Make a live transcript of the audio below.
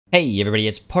Hey everybody,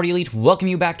 it's Party Elite. Welcome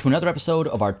you back to another episode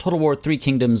of our Total War 3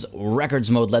 Kingdoms Records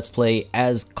Mode Let's Play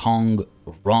as Kong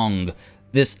Rong.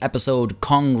 This episode,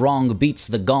 Kong Rong beats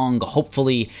the Gong,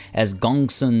 hopefully, as Gong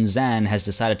Sun Zan has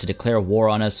decided to declare war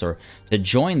on us or to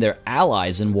join their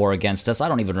allies in war against us. I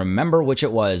don't even remember which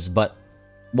it was, but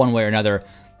one way or another,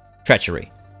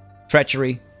 treachery.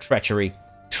 Treachery, treachery,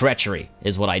 treachery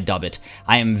is what I dub it.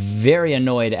 I am very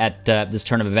annoyed at this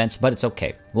turn of events, but it's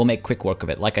okay. We'll make quick work of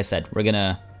it. Like I said, we're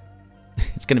gonna...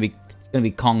 It's gonna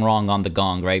be Kong Rong on the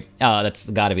Gong, right? That's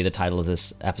gotta be the title of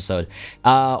this episode.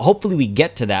 Hopefully we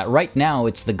get to that. Right now,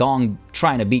 it's the Gong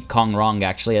trying to beat Kong Rong,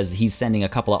 actually, as he's sending a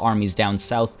couple of armies down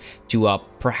south to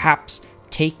perhaps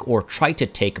take or try to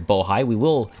take Bohai. We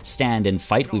will stand and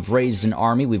fight. We've raised an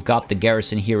army. We've got the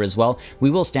garrison here as well.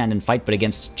 We will stand and fight, but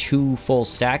against two full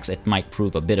stacks, it might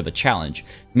prove a bit of a challenge.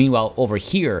 Meanwhile, over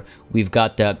here, we've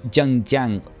got Zheng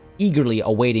Jiang eagerly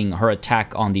awaiting her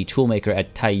attack on the toolmaker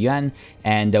at Taiyuan,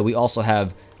 and we also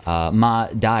have Ma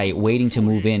Dai waiting to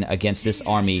move in against this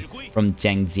army from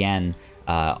Zhengjian.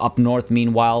 Up north,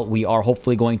 meanwhile, we are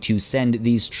hopefully going to send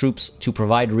these troops to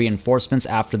provide reinforcements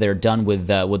after they're done with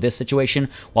this situation,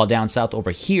 while down south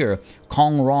over here,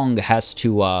 Kong Rong has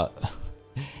to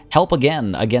help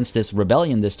again against this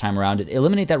rebellion this time around,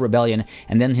 eliminate that rebellion,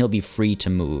 and then he'll be free to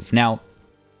move. Now,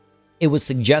 it was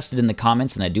suggested in the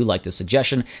comments, and I do like the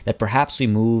suggestion, that perhaps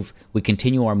we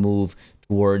continue our move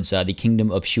towards the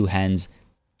Kingdom of Shuhan's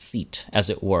seat, as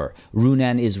it were.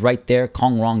 Runan is right there,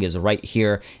 Kong Rong is right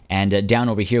here, and down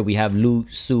over here we have Lu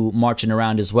Su marching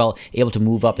around as well, able to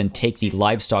move up and take the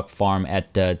livestock farm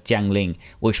at Jiangling,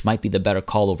 which might be the better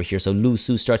call over here. So Lu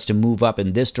Su starts to move up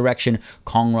in this direction,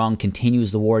 Kong Rong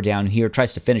continues the war down here,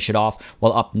 tries to finish it off,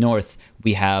 while up north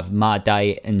we have Ma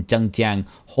Dai and Zheng Jiang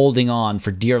holding on for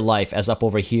dear life, as up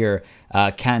over here,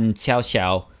 Kan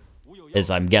Xiao, as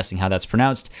I'm guessing how that's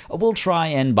pronounced, will try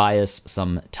and buy us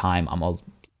some time. I'm a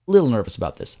little nervous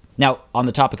about this. Now, on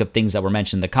the topic of things that were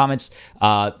mentioned in the comments,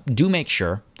 do make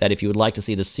sure that if you would like to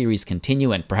see the series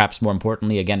continue, and perhaps more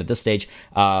importantly, again at this stage,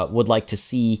 would like to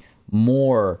see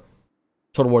more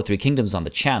Total War 3 Kingdoms on the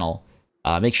channel,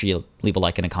 make sure you leave a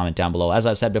like and a comment down below. As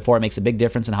I've said before, it makes a big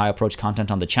difference in how I approach content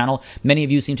on the channel. Many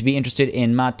of you seem to be interested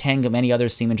in Ma Teng, many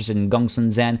others seem interested in Gong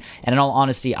Sun Zan, and in all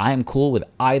honesty, I am cool with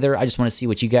either. I just want to see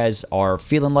what you guys are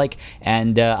feeling like,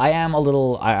 and I am a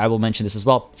little, I will mention this as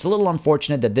well, it's a little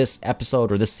unfortunate that this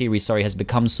episode, or this series, sorry, has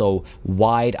become so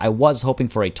wide. I was hoping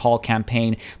for a tall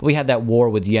campaign, but we had that war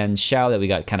with Yuan Shao that we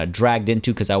got kind of dragged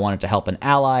into because I wanted to help an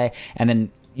ally, and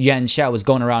then Yuan Shao was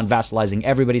going around vassalizing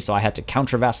everybody, so I had to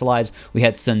counter-vassalize. We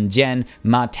had Sun Jian.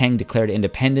 Ma Teng declared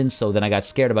independence, so then I got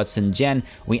scared about Sun Jian.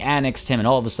 We annexed him, and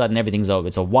all of a sudden, everything's over.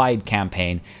 It's a wide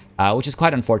campaign, which is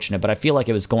quite unfortunate, but I feel like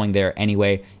it was going there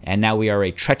anyway, and now we are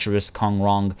a treacherous Kong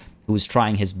Rong who's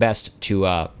trying his best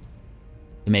to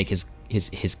make his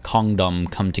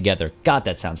Kongdom come together. God,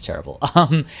 that sounds terrible.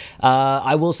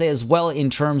 I will say as well, in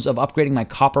terms of upgrading my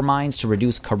copper mines to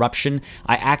reduce corruption,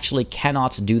 I actually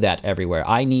cannot do that everywhere.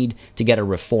 I need to get a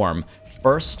reform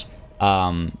first,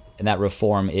 and that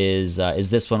reform is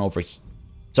this one over here.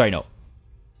 Sorry, no.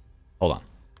 Hold on.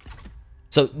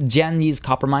 So Jianyi's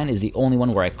copper mine is the only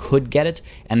one where I could get it,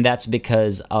 and that's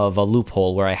because of a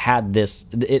loophole where I had this,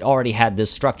 it already had this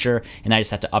structure, and I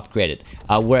just had to upgrade it.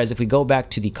 Whereas if we go back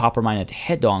to the copper mine at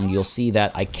Hedong, you'll see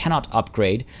that I cannot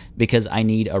upgrade because I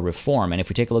need a reform. And if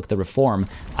we take a look at the reform,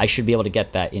 I should be able to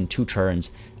get that in 2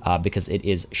 turns because it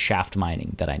is shaft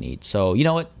mining that I need. So you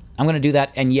know what? I'm going to do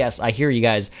that, and yes, I hear you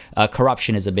guys,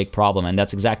 corruption is a big problem, and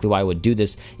that's exactly why I would do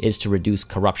this, is to reduce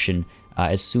corruption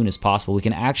as soon as possible. We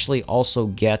can actually also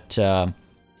get,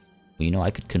 you know, I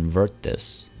could convert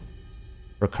this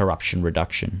for corruption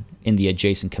reduction in the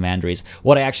adjacent commanderies.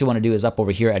 What I actually want to do is up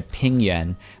over here at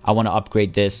Pingyuan, I want to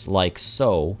upgrade this like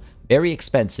so. Very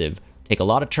expensive, take a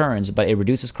lot of turns, but it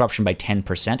reduces corruption by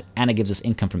 10%, and it gives us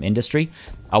income from industry.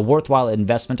 A worthwhile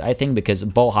investment, I think, because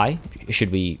Bohai,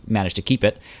 should we manage to keep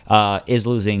it, is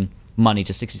losing money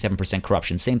to 67%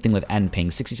 corruption. Same thing with Anping,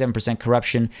 67%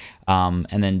 corruption, and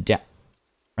then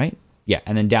right? Yeah,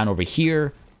 and then down over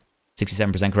here,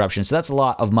 67% corruption. So that's a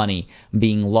lot of money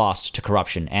being lost to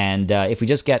corruption. And if we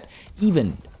just get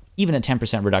even a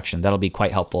 10% reduction, that'll be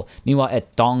quite helpful. Meanwhile,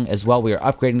 at Dong as well, we are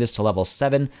upgrading this to level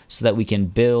 7 so that we can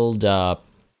build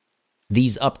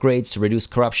these upgrades to reduce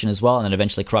corruption as well, and then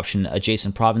eventually corruption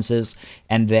adjacent provinces.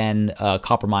 And then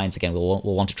copper mines, again, we'll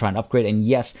want to try and upgrade. And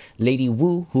yes, Lady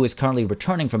Wu, who is currently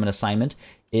returning from an assignment,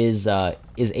 is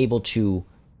able to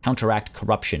counteract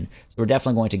corruption. So we're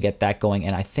definitely going to get that going,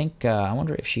 and I think, I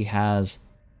wonder if she has,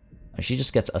 she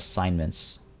just gets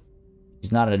assignments.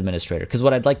 She's not an administrator, because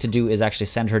what I'd like to do is actually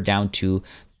send her down to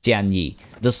Jianyi.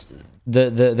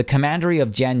 The commandery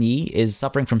of Jianyi is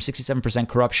suffering from 67%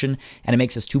 corruption, and it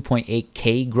makes us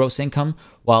 2.8k gross income,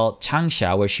 while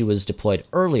Changsha, where she was deployed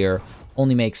earlier,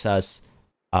 only makes us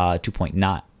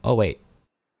 2.9. Oh, wait.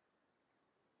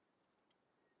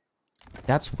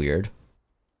 That's weird.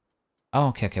 Oh,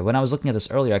 okay, okay. When I was looking at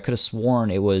this earlier, I could have sworn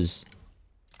it was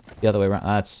the other way around.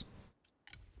 That's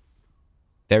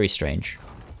very strange.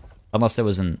 Unless there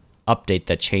was an update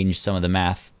that changed some of the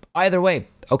math. Either way,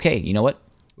 okay, you know what?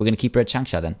 We're going to keep her at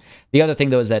Changsha then. The other thing,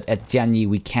 though, is that at Jianyi,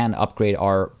 we can upgrade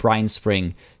our brine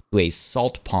spring to a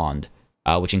salt pond,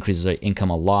 which increases our income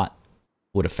a lot.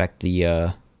 Would affect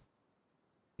the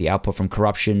output from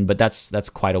corruption, but that's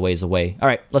quite a ways away. All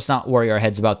right, let's not worry our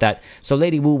heads about that. So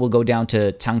Lady Wu will go down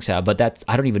to Changsha, but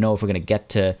I don't even know if we're going to get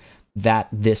to that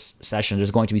this session.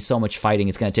 There's going to be so much fighting.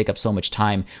 It's going to take up so much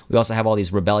time. We also have all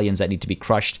these rebellions that need to be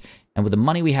crushed. And with the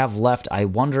money we have left, I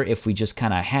wonder if we just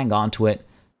kind of hang on to it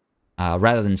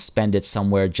rather than spend it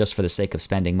somewhere just for the sake of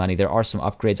spending money. There are some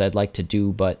upgrades I'd like to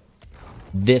do, but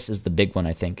this is the big one,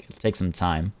 I think. It'll take some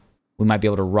time. We might be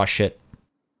able to rush it.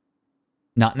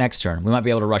 Not next turn. We might be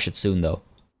able to rush it soon, though.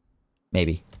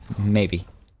 Maybe. Maybe.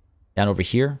 Down over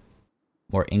here.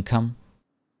 More income.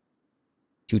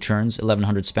 2 turns.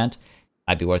 1,100 spent.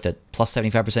 I'd be worth it. Plus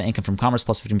 75% income from commerce.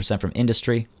 Plus 15% from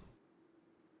industry.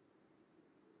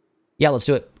 Yeah, let's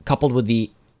do it. Coupled with the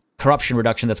corruption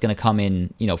reduction that's going to come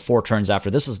in, 4 turns after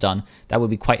this is done, that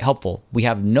would be quite helpful. We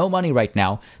have no money right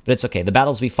now, but it's okay. The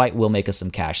battles we fight will make us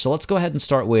some cash. So let's go ahead and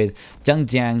start with Deng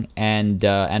Jiang and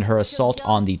her assault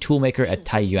on the toolmaker at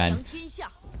Taiyuan.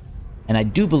 And I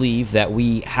do believe that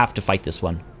we have to fight this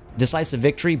one. Decisive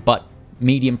victory, but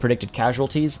medium predicted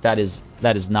casualties. That is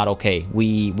not okay.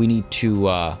 We need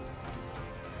to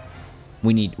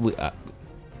we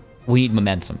need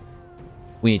momentum.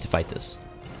 We need to fight this.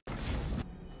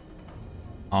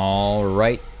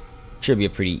 Alright. Should be a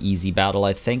pretty easy battle,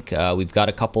 I think. We've got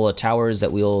a couple of towers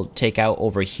that we'll take out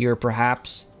over here,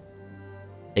 perhaps.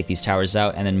 Take these towers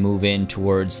out and then move in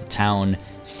towards the town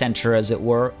center, as it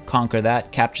were. Conquer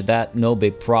that, capture that. No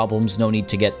big problems. No need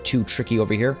to get too tricky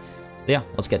over here. So yeah,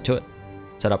 let's get to it.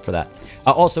 Set up for that.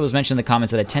 Also, as mentioned in the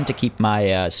comments, that I tend to keep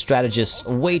my strategists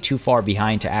way too far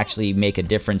behind to actually make a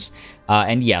difference.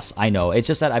 And yes, I know. It's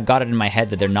just that I've got it in my head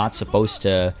that they're not supposed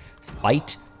to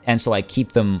fight. And so I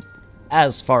keep them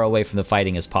as far away from the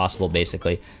fighting as possible,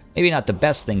 basically. Maybe not the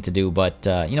best thing to do, but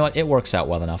you know what? It works out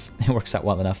well enough. It works out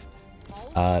well enough.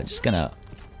 Just gonna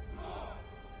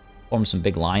form some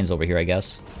big lines over here, I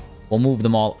guess. We'll move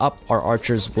them all up. Our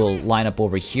archers will line up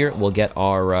over here. We'll get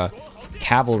our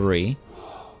cavalry,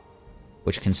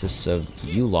 which consists of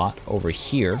you lot, over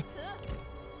here.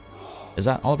 Is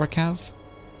that all of our cav?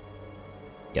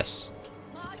 Yes.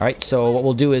 Alright, so what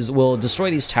we'll do is we'll destroy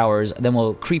these towers, then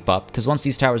we'll creep up, because once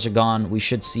these towers are gone, we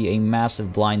should see a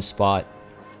massive blind spot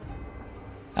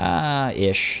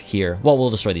ish here. Well, we'll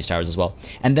destroy these towers as well.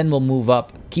 And then we'll move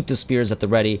up, keep the spears at the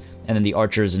ready, and then the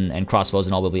archers and crossbows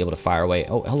and all will be able to fire away.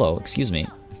 Oh, hello, excuse me.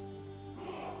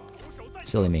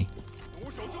 Silly me.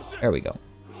 There we go.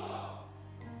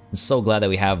 I'm so glad that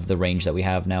we have the range that we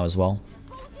have now as well.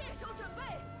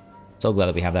 So glad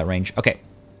that we have that range. Okay.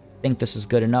 I think this is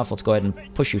good enough. Let's go ahead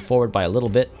and push you forward by a little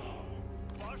bit.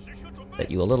 Set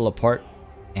you a little apart.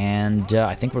 And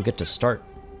I think we're good to start.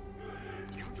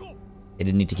 I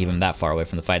didn't need to keep him that far away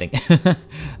from the fighting.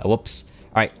 Whoops.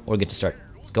 Alright, we're good to start.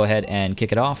 Let's go ahead and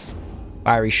kick it off.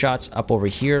 Fiery shots up over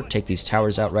here. Take these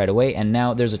towers out right away. And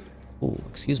now there's a... Ooh,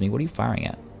 excuse me. What are you firing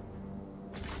at?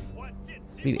 What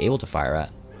are you able to fire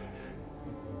at?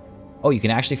 Oh, you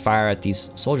can actually fire at these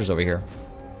soldiers over here.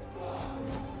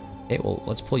 Okay, well,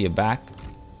 let's pull you back.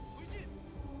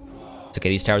 It's okay,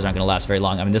 these towers aren't going to last very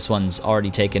long. I mean, this one's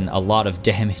already taken a lot of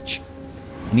damage.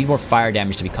 We need more fire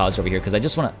damage to be caused over here, because I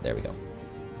just want to... There we go.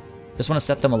 Just want to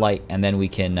set them alight, and then we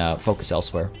can focus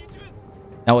elsewhere.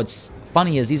 Now, what's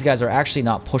funny is these guys are actually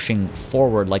not pushing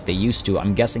forward like they used to.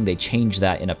 I'm guessing they changed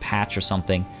that in a patch or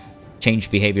something.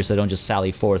 Changed behavior so they don't just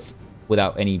sally forth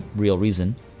without any real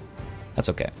reason. That's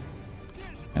okay.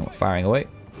 And we're firing away.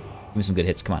 Give me some good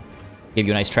hits, come on. Give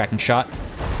you a nice tracking shot.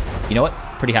 You know what?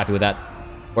 Pretty happy with that.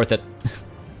 Worth it.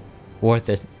 Worth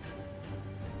it.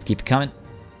 Let's keep it coming.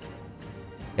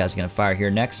 You guys are gonna fire here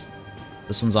next.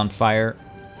 This one's on fire.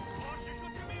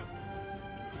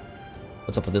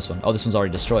 What's up with this one? Oh, this one's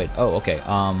already destroyed. Oh, okay.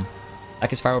 I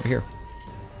can fire over here.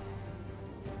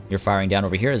 You're firing down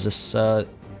over here. Is this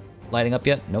lighting up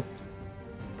yet? Nope.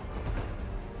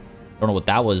 Don't know what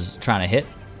that was trying to hit.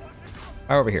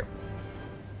 Fire over here.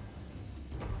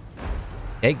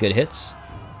 Okay, good hits.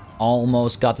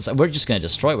 Almost got this. We're just going to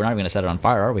destroy it. We're not even going to set it on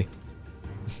fire, are we?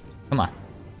 Come on.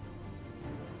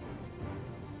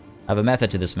 I have a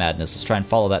method to this madness. Let's try and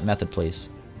follow that method, please.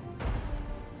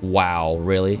 Wow,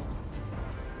 really?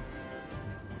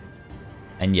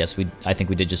 And yes, I think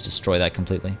we did just destroy that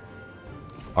completely.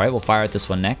 Alright, we'll fire at this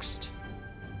one next.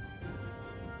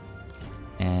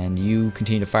 And you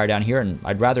continue to fire down here, and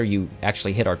I'd rather you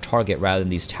actually hit our target rather than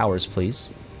these towers, please.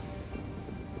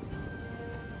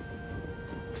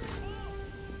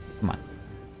 Come on.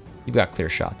 You've got clear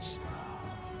shots.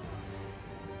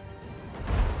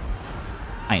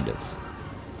 Kind of.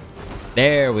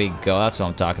 There we go. That's what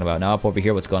I'm talking about. Now up over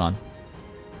here, what's going on?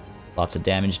 Lots of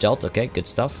damage dealt. Okay, good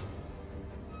stuff.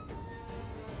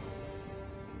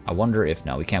 I wonder if...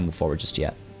 No, we can't move forward just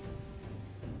yet.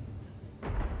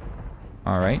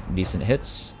 Alright, decent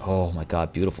hits. Oh my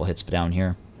god, beautiful hits down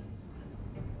here.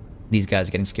 These guys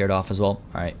are getting scared off as well.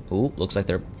 Alright, ooh, looks like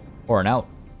they're pouring out.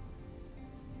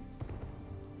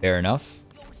 Fair enough.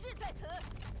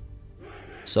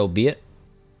 So be it.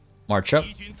 March up.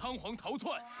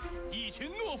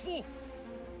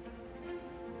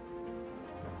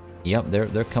 Yep,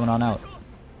 they're coming on out.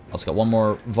 Let's get one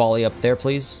more volley up there,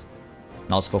 please.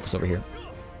 Now let's focus over here.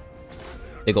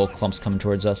 Big old clumps coming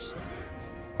towards us.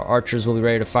 Our archers will be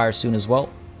ready to fire soon as well.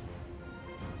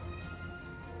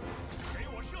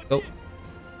 Go.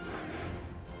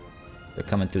 They're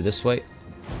coming through this way.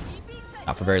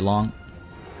 Not for very long.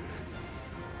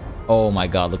 Oh my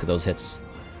god, look at those hits.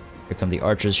 Here come the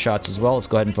archers' shots as well. Let's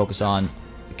go ahead and focus on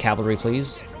the cavalry,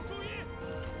 please.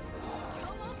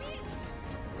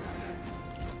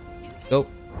 Go.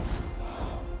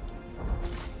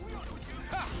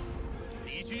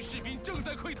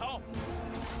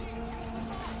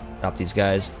 Stop these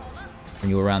guys.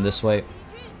 Bring you around this way.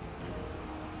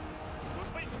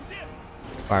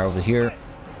 Fire over here.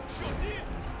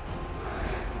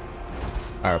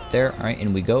 Fire up there. Alright,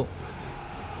 in we go.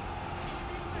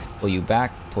 Pull you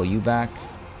back. Pull you back.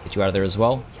 Get you out of there as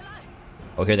well.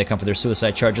 Oh, here they come for their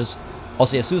suicide charges.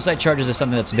 Also, yeah, suicide charges is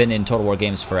something that's been in Total War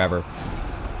games forever.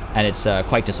 And it's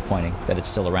quite disappointing that it's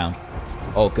still around.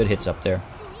 Oh, good hits up there.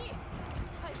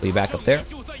 Pull you back up there.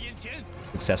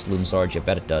 Success looms large. I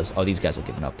bet it does. Oh, these guys have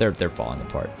given up. They're falling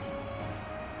apart.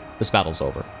 This battle's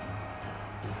over.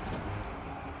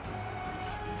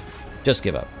 Just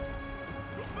give up.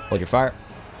 Hold your fire.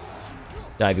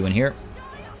 Dive you in here.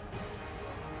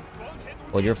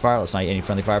 Hold your fire. Let's not get any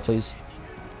friendly fire, please.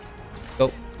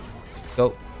 Go.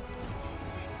 Go.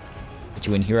 Get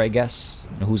you in here, I guess.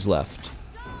 Now, who's left?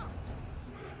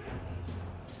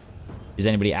 Is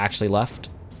anybody actually left?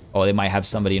 Oh, they might have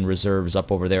somebody in reserves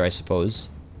up over there, I suppose.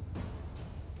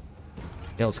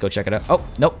 Okay, let's go check it out. Oh,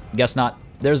 nope. Guess not.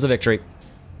 There's the victory.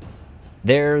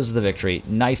 There's the victory.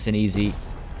 Nice and easy.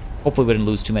 Hopefully we didn't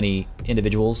lose too many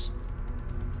individuals.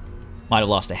 Might have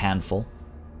lost a handful.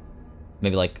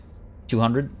 Maybe like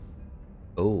 200?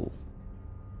 Oh.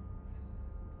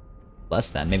 Less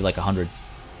than. Maybe like 100.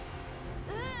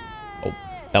 Oh,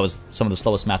 that was some of the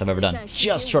slowest math I've ever done.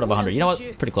 Just short of 100. You know what?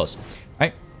 Pretty close. All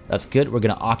right. That's good. We're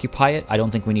going to occupy it. I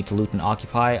don't think we need to loot and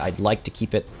occupy. I'd like to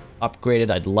keep it upgraded.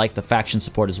 I'd like the faction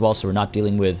support as well, so we're not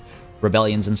dealing with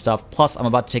rebellions and stuff. Plus, I'm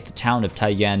about to take the town of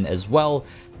Taiyuan as well,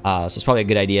 so it's probably a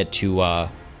good idea to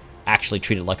actually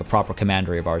treat it like a proper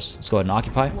commandery of ours. Let's go ahead and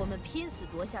occupy.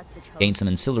 Gain some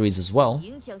ancillaries as well.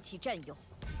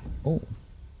 Oh,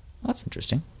 that's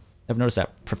interesting. I've noticed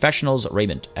that. Professionals,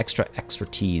 raiment, extra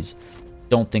expertise.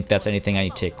 Don't think that's anything I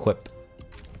need to equip.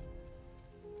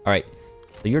 Alright.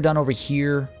 So you're done over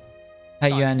here.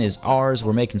 Taiyuan is ours.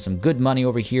 We're making some good money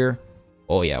over here.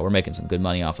 Oh yeah, we're making some good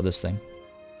money off of this thing.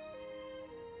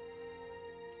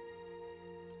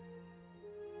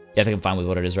 Yeah, I think I'm fine with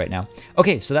what it is right now.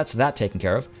 Okay, so that's that taken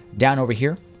care of. Down over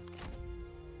here.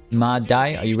 Ma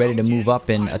Dai, are you ready to move up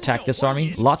and attack this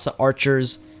army? Lots of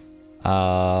archers.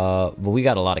 But we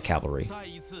got a lot of cavalry.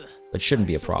 It shouldn't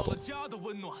be a problem.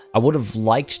 I would have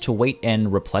liked to wait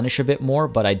and replenish a bit more,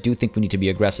 but I do think we need to be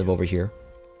aggressive over here.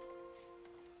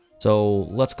 So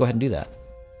let's go ahead and do that.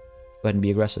 Go ahead and be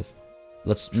aggressive.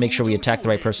 Let's make sure we attack the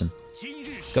right person.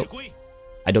 Go.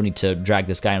 I don't need to drag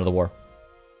this guy into the war.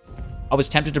 I was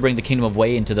tempted to bring the Kingdom of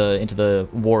Wei into the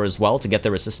war as well to get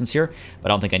their assistance here,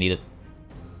 but I don't think I need it.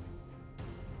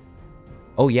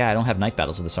 Oh yeah, I don't have night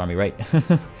battles with this army, right?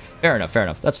 Fair enough, fair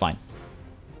enough. That's fine.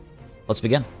 Let's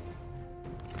begin.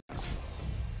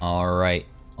 Alright,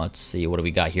 let's see, what do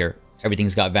we got here?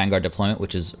 Everything's got Vanguard deployment,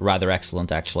 which is rather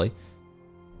excellent, actually.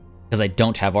 Because I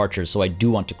don't have archers, so I do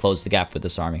want to close the gap with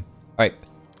this army. Alright,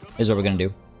 here's what we're going to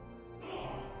do.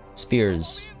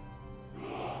 Spears.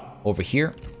 Over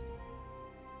here.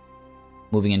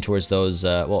 Moving in towards those,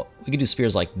 well, we could do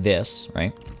spears like this,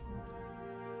 right?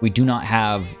 We do not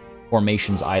have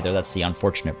formations either, that's the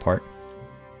unfortunate part.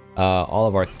 all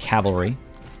of our cavalry.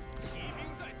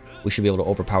 We should be able to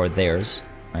overpower theirs,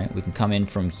 right? We can come in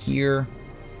from here.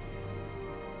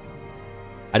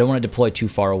 I don't want to deploy too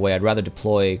far away. I'd rather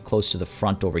deploy close to the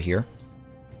front over here.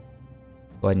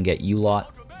 Go ahead and get you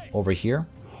lot over here.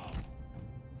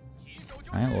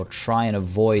 All right, we'll try and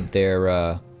avoid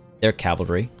their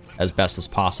cavalry as best as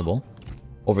possible.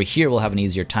 Over here, we'll have an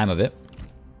easier time of it.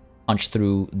 Punch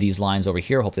through these lines over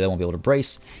here. Hopefully, they won't be able to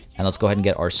brace. And let's go ahead and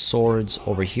get our swords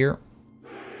over here.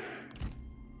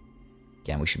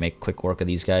 Again, we should make quick work of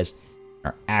these guys.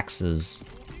 Our axes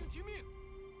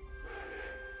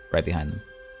right behind them.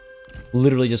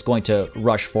 Literally just going to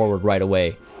rush forward right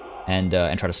away and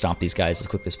try to stomp these guys as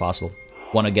quickly as possible.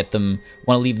 Want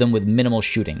to leave them with minimal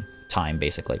shooting time,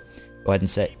 basically. Go ahead and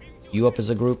set you up as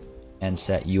a group, and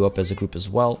set you up as a group as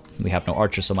well. We have no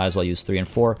archers, so might as well use 3 and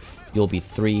 4. You'll be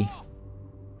 3.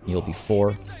 You'll be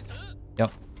 4.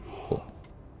 Yep. Cool.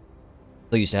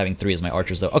 So used to having 3 as my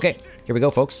archers, though. Okay, here we go,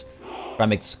 folks. Try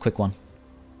and make this a quick one.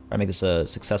 Try and make this a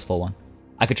successful one.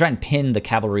 I could try and pin the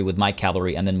cavalry with my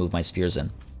cavalry and then move my spears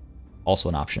in. Also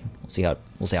an option. We'll see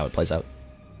how it plays out.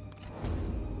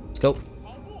 Let's go.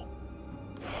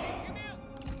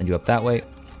 Send you up that way.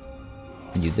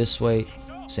 Send you this way.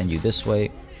 Send you this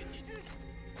way.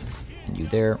 Send you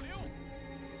there.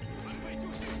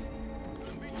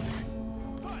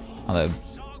 Oh,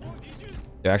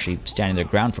 they're actually standing their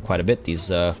ground for quite a bit,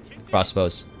 these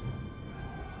crossbows.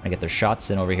 I get their shots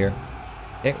in over here.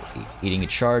 Okay, eating a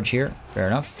charge here. Fair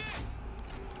enough.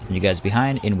 And you guys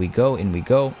behind. In we go, in we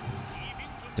go.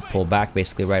 To pull back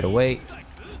basically right away.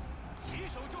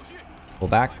 Pull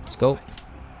back. Let's go.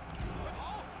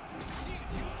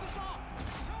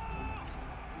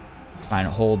 Trying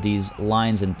to hold these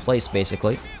lines in place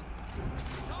basically.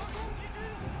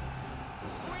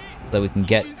 So that we can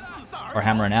get our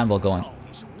hammer and anvil going.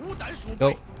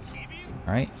 Go.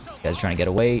 Alright. These guys are trying to get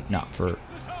away. Not for...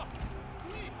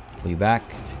 Pull you back.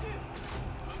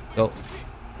 Go.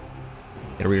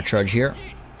 Get a rear charge here.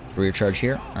 Rear charge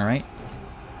here. Alright.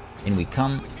 In we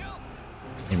come.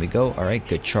 In we go. Alright.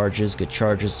 Good charges. Good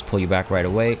charges. Pull you back right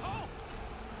away.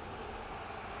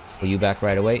 Pull you back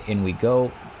right away. In we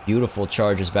go. Beautiful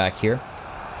charges back here.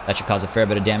 That should cause a fair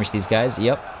bit of damage to these guys.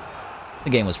 Yep. The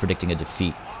game was predicting a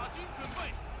defeat.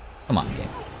 Come on, game.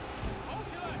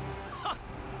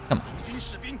 Come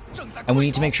on. And we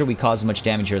need to make sure we cause as much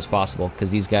damage here as possible, because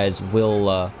these guys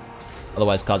will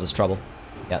otherwise cause us trouble.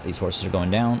 Yeah, these horses are going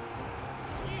down.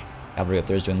 Cavalry up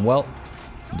there is doing well.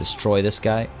 Destroy this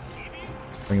guy.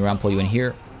 Bring you around, pull you in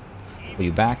here. Pull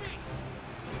you back.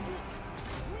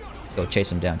 Go,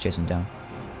 chase him down, chase him down.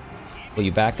 Pull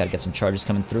you back, gotta get some charges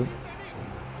coming through.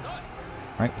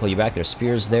 Alright, pull you back, there's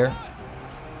spears there.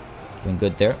 Doing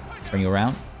good there. Turn you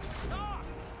around.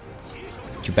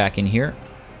 Get you back in here.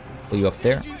 Pull you up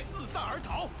there.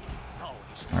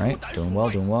 Alright, doing well,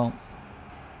 doing well.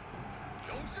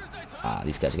 Ah,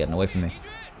 these guys are getting away from me.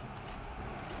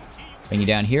 Bring you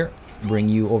down here. Bring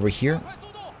you over here.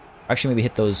 Actually, maybe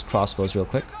hit those crossbows real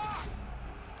quick.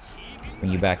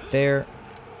 Bring you back there.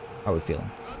 How are we feeling?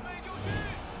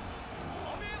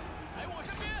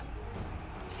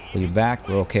 Pull you back.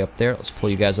 We're okay up there. Let's pull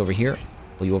you guys over here.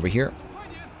 Pull you over here.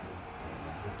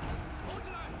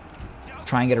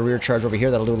 Try and get a rear charge over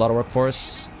here. That'll do a lot of work for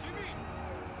us.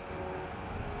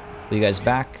 Pull you guys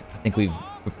back. I think we've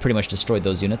pretty much destroyed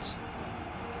those units.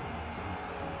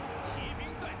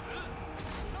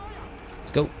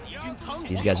 Let's go.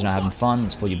 These guys are not having fun.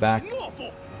 Let's pull you back.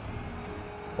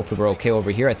 Hopefully we're okay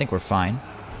over here. I think we're fine.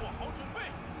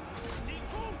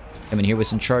 Come in here with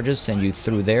some charges. Send you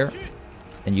through there.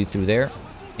 Send you through there.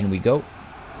 In we go.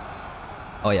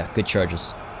 Oh yeah, good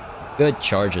charges. Good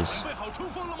charges.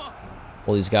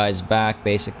 Pull these guys back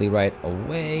basically right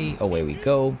away. Away we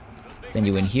go. Send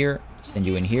you in here. Send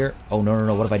you in here. Oh, no, no,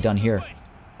 no. What have I done here?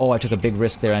 Oh, I took a big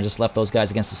risk there and I just left those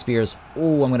guys against the spears.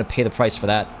 Oh, I'm going to pay the price for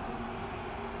that.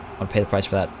 I'm going to pay the price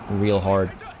for that real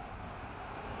hard.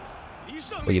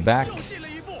 Pull you back.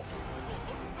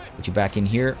 Put you back in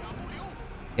here.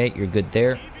 Okay, you're good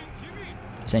there.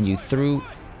 Send you through.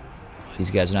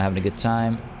 These guys are not having a good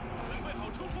time.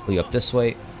 Pull you up this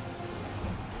way.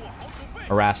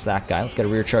 Harass that guy. Let's get a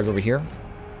rear charge over here.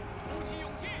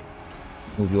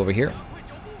 Move you over here.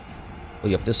 Pull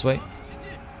you up this way.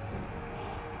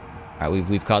 Alright,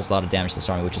 we've caused a lot of damage to this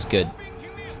army, which is good.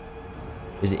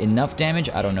 Is it enough damage?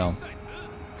 I don't know.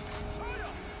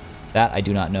 That I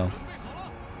do not know.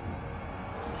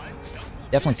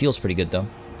 Definitely feels pretty good, though.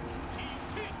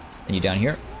 And you down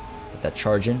here. Get that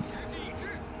charge in.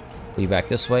 Pull you back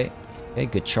this way. Okay,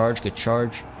 good charge, good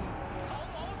charge.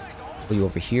 Pull you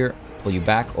over here. Pull you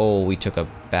back. Oh, we took a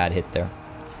bad hit there.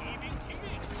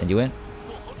 Send you in.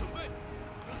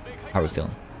 How are we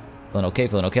feeling? Feeling okay,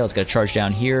 feeling okay. Let's get a charge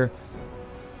down here.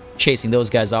 Chasing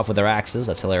those guys off with their axes.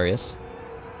 That's hilarious.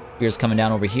 Spears coming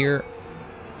down over here.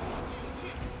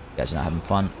 You guys are not having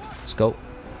fun. Let's go.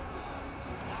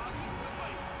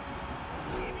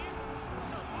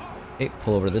 Okay,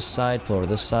 pull over to this side, pull over to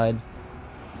this side.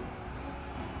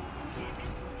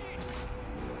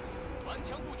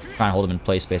 Trying to hold him in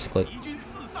place, basically.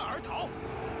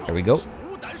 There we go.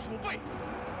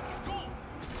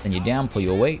 Send you down, pull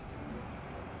you away.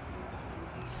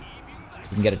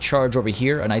 We can get a charge over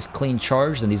here, a nice clean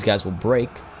charge, then these guys will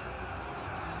break.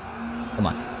 Come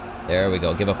on. There we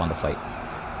go, give up on the fight.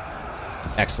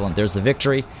 Excellent, there's the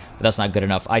victory, but that's not good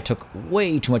enough. I took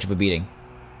way too much of a beating.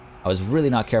 I was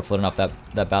really not careful enough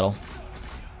that battle.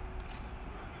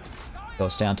 Go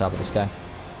stay on top of this guy.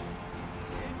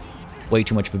 Way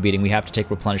too much of a beating. We have to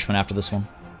take replenishment after this one.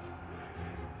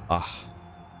 Ah.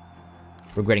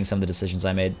 Regretting some of the decisions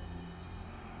I made.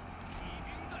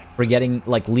 Forgetting,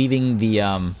 like, leaving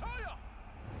the,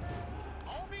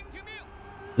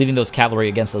 leaving those cavalry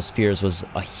against those spears was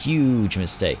a huge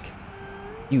mistake.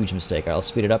 Huge mistake. Alright, I'll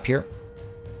speed it up here.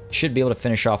 Should be able to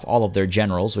finish off all of their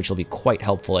generals, which will be quite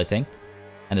helpful, I think.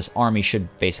 And this army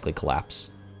should basically collapse.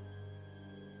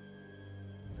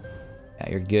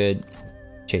 Yeah, you're good.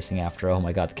 Chasing after, oh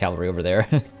my god, the cavalry over there.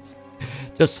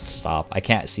 Just stop. I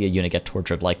can't see a unit get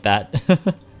tortured like that.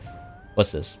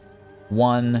 What's this?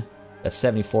 1, that's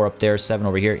 74 up there, 7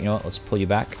 over here. You know what, let's pull you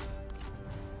back. Go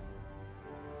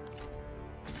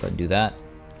ahead and do that.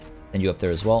 Send you up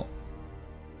there as well.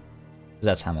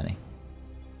 That's how many?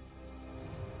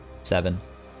 7.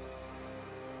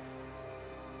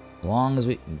 As long as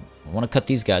we want to cut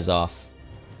these guys off.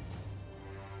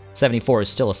 74 is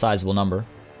still a sizable number.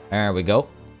 There we go.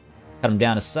 Cut them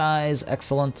down to size.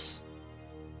 Excellent.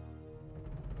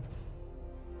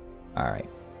 Alright.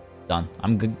 Done.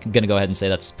 I'm gonna go ahead and say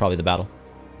that's probably the battle.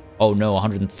 Oh no,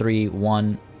 103,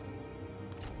 1.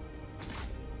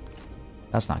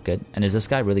 That's not good. And is this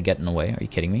guy really getting away? Are you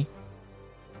kidding me?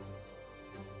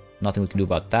 Nothing we can do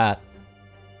about that.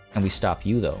 Can we stop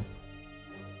you, though?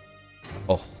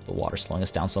 Oh, the water's slowing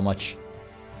us down so much.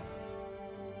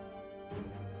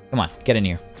 Come on, get in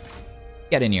here.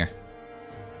 Get in here.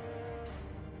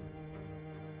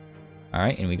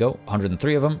 Alright, in we go.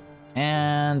 103 of them.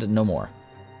 And no more.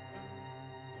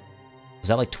 Was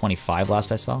that like 25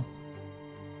 last I saw?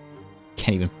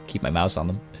 Can't even keep my mouse on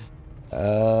them.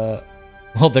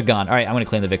 Well, they're gone. Alright, I'm going to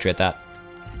claim the victory at that.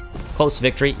 Close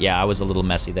victory. Yeah, I was a little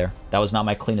messy there. That was not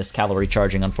my cleanest cavalry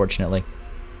charging, unfortunately.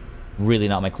 Really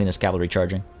not my cleanest cavalry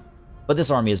charging. But this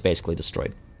army is basically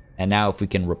destroyed. And now if we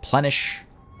can replenish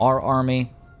our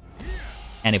army,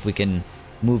 and if we can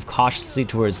move cautiously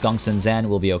towards Gongsun-Zan,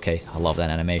 we'll be okay. I love that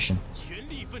animation.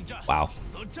 Wow.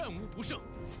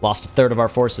 Lost a third of our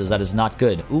forces. That is not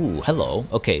good. Ooh, hello.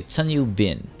 Okay, Tsunyu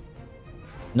Bin.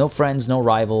 No friends, no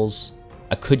rivals.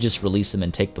 I could just release him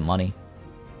and take the money.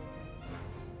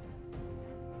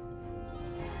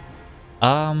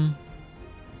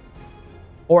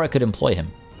 Or I could employ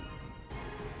him.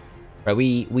 Right,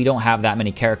 we don't have that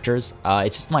many characters.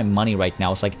 It's just my money right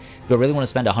now. It's like, do I really want to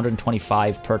spend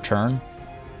 125 per turn?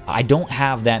 I don't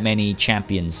have that many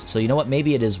champions. So you know what?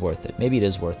 Maybe it is worth it. Maybe it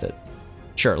is worth it.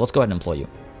 Sure, let's go ahead and employ you.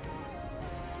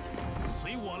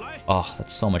 Oh,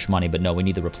 that's so much money, but no, we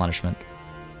need the replenishment.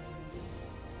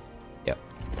 Yep.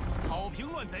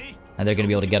 And they're going to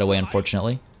be able to get away,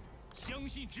 unfortunately.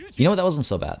 You know what? That wasn't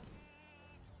so bad.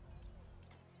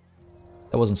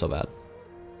 That wasn't so bad.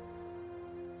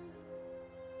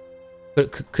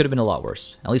 Could have been a lot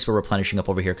worse. At least we're replenishing up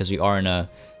over here because we are in a...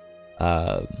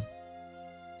 not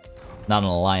an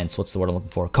alliance, what's the word I'm looking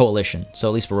for? Coalition. So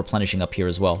at least we're replenishing up here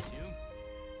as well.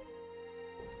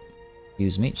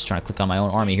 Excuse me, just trying to click on my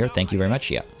own army here. Thank you very much.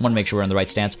 Yeah, want to make sure we're in the right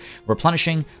stance.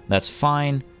 Replenishing, that's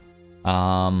fine.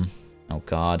 Oh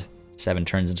god. 7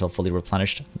 turns until fully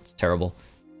replenished. That's terrible.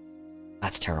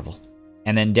 That's terrible.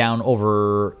 And then down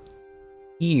over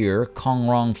here, Kong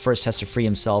Rong first has to free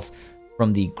himself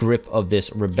from the grip of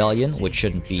this rebellion, which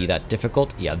shouldn't be that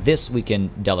difficult. Yeah, this we can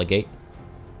delegate.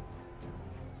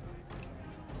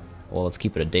 Well, let's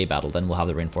keep it a day battle, then we'll have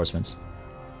the reinforcements.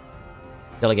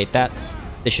 Delegate that.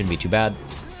 This shouldn't be too bad.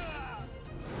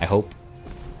 I hope.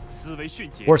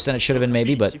 Worse than it should have been,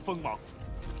 maybe, but...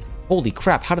 Holy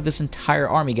crap, how did this entire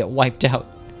army get wiped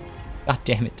out? God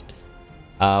damn it.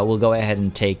 We'll go ahead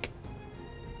and take...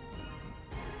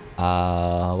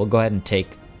 we'll go ahead and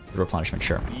take the replenishment,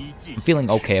 sure. I'm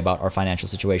feeling okay about our financial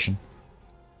situation.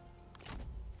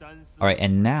 Alright,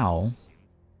 and now...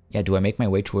 Yeah, do I make my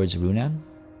way towards Runan?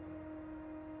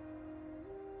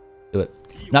 Do it.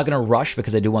 I'm not going to rush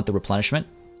because I do want the replenishment.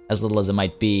 as little as it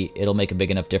might be, it'll make a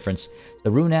big enough difference.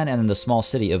 So Runan and then the small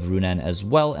city of Runan as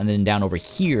well. And then down over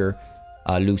here,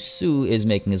 Lu Su is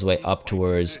making his way up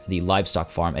towards the livestock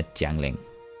farm at Jiangling.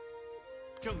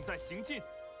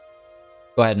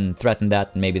 Go ahead and threaten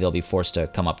that, and maybe they'll be forced to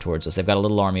come up towards us. They've got a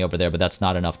little army over there, but that's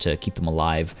not enough to keep them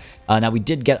alive. Now, we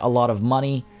did get a lot of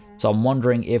money, so I'm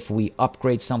wondering if we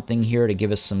upgrade something here to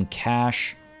give us some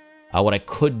cash. What I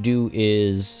could do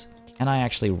is... Can I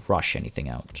actually rush anything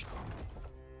out?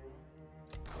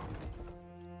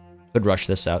 Could rush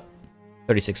this out.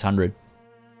 3,600.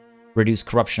 Reduce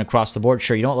corruption across the board.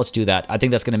 Sure, you know what? Let's do that. I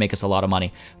think that's going to make us a lot of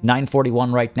money.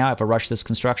 941 right now if I rush this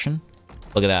construction.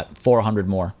 Look at that. 400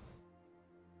 more.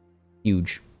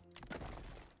 Huge.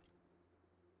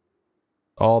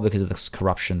 All because of this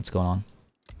corruption that's going on.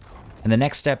 And the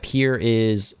next step here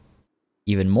is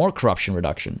even more corruption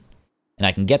reduction. And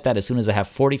I can get that as soon as I have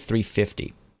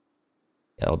 4,350.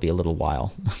 That'll be a little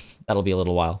while. That'll be a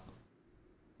little while.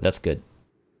 That's good.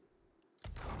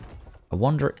 I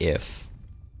wonder if...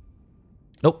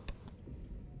 Nope.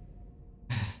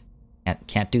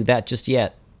 Can't do that just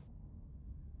yet.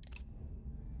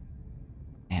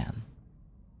 Man.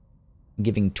 I'm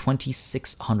giving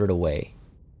 2,600 away.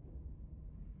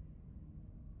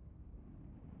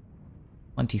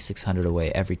 2,600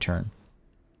 away every turn.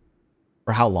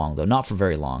 For how long, though? Not for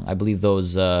very long. I believe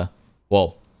those,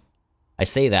 well, I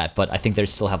say that, but I think they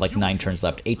still have like 9 turns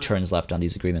left, 8 turns left on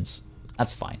these agreements.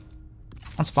 That's fine.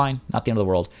 That's fine. Not the end of the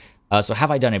world. So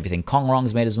have I done everything? Kong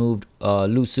Rong's made his move.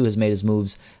 Lu Su has made his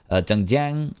moves. Deng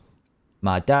Jiang,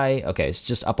 Ma Dai. Okay, it's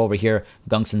just up over here.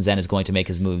 Gongsun Zhen is going to make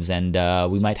his moves, and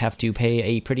we might have to pay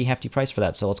a pretty hefty price for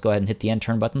that. So let's go ahead and hit the end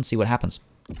turn button, see what happens.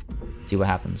 See what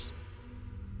happens.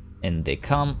 And they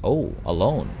come. Oh,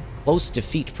 alone. Close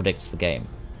defeat predicts the game.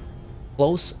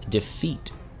 Close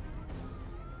defeat.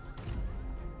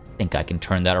 Think I can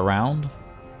turn that around.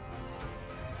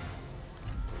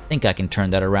 Think I can turn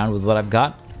that around with what I've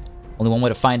got. Only one way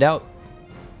to find out.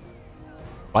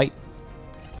 Right.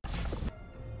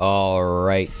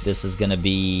 Alright, this is gonna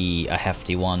be a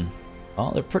hefty one.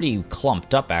 Well, they're pretty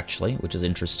clumped up, actually, which is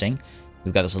interesting.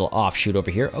 We've got this little offshoot over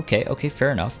here. Okay,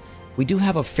 fair enough. We do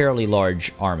have a fairly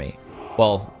large army.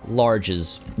 Well, large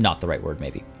is not the right word,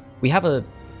 maybe. We have an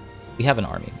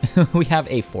army. We have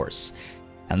a force.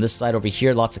 And this side over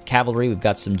here, lots of cavalry. We've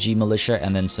got some G militia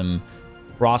and then some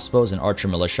crossbows and archer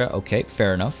militia. Okay,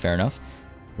 fair enough, fair enough.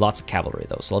 Lots of cavalry,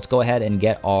 though. So let's go ahead and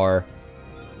get our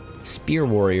spear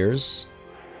warriors.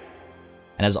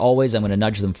 And as always, I'm going to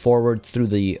nudge them forward through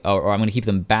the... Or I'm going to keep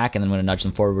them back, and then I'm going to nudge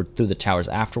them forward through the towers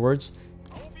afterwards.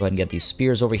 Go ahead and get these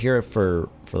spears over here for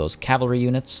those cavalry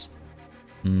units.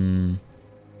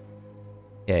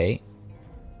 Okay.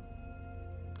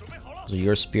 Those are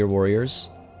your spear warriors.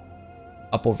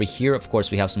 Up over here, of course,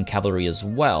 we have some cavalry as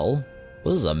well.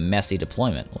 Well, this is a messy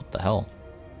deployment. What the hell?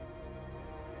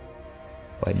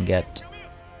 Go ahead and get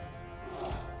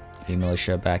the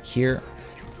militia back here.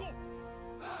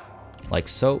 Like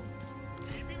so.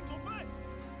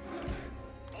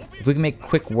 If we can make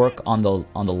quick work on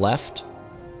the left,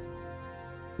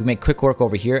 we make quick work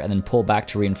over here and then pull back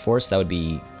to reinforce, that would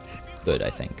be good, I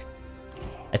think.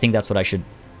 I think that's what I should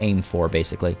aim for,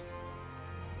 basically.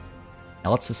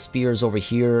 Now, lots of spears over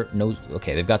here. No,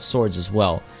 okay, they've got swords as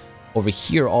well. Over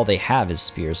here, all they have is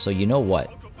spears, so you know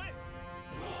what?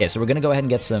 Okay, so we're going to go ahead and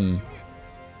get some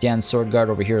Dian Sword Guard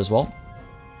over here as well.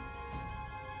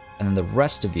 And then the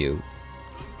rest of you,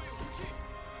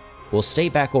 we'll stay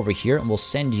back over here, and we'll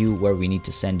send you where we need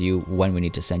to send you when we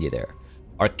need to send you there.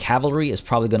 Our cavalry is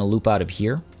probably going to loop out of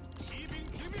here.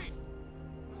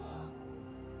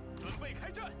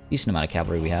 Decent amount of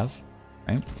cavalry we have,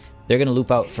 right? They're going to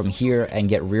loop out from here and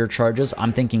get rear charges.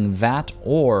 I'm thinking that,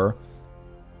 or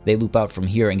they loop out from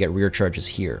here and get rear charges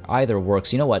here. Either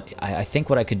works. You know what? I think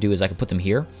what I could do is I could put them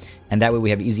here, and that way we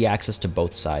have easy access to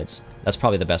both sides. That's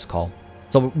probably the best call.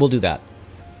 So we'll do that.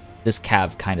 This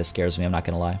cav kind of scares me, I'm not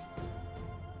going to lie.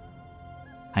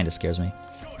 Kind of scares me.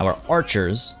 Now our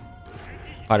archers,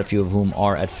 quite a few of whom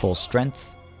are at full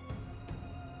strength.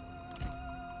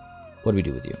 What do we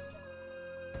do with you?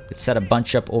 Let's set a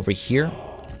bunch up over here.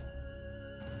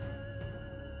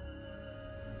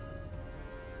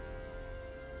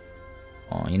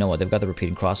 Oh, you know what? They've got the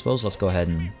repeating crossbows. Let's go ahead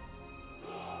and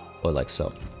go like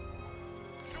so.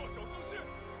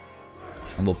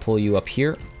 And we'll pull you up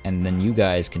here, and then you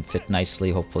guys can fit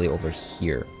nicely, hopefully, over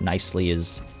here. Nicely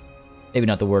is maybe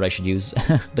not the word I should use,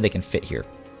 but they can fit here.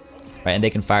 Right, and they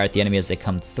can fire at the enemy as they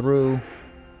come through,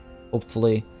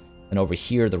 hopefully. And over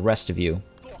here, the rest of you.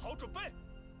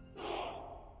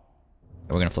 And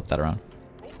we're going to flip that around.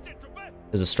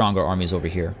 There's a stronger armies over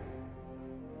here.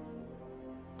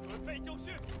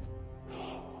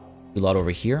 2 lot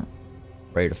over here.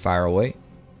 Ready to fire away.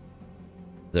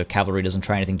 The cavalry doesn't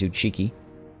try anything too cheeky.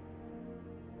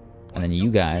 And then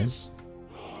you guys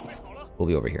will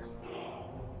be over here.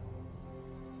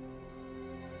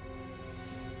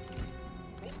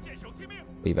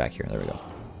 Put you back here. There we go.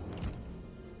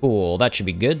 Cool. That should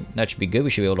be good. That should be good. We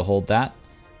should be able to hold that.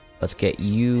 Let's get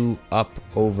you up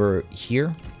over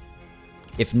here.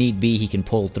 If need be, he can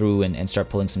pull through and start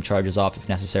pulling some charges off if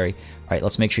necessary. Alright,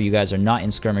 let's make sure you guys are not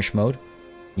in skirmish mode.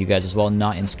 You guys as well,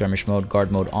 not in skirmish mode.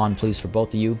 Guard mode on, please, for both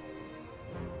of you.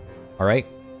 Alright.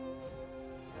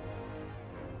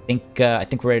 I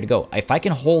think we're ready to go. If I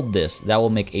can hold this, that will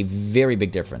make a very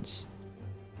big difference.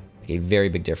 Make a very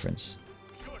big difference.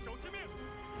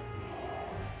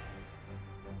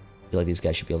 I feel like these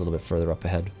guys should be a little bit further up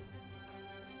ahead.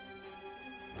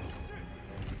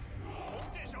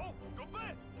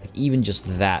 Like even just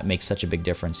that makes such a big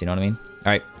difference, you know what I mean?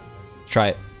 Alright, try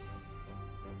it.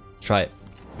 Try it.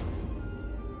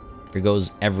 Here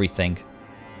goes everything.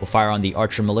 We'll fire on the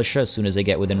archer militia as soon as they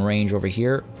get within range over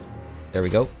here. There we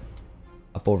go.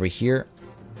 Up over here.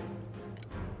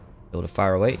 Able to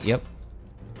fire away. Yep.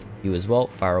 You as well.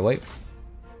 Fire away.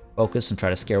 Focus and try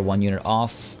to scare one unit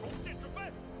off.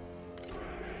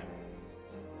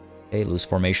 Okay, loose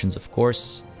formations, of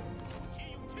course.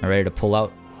 Am I ready to pull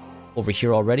out over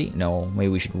here already? No, maybe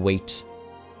we should wait.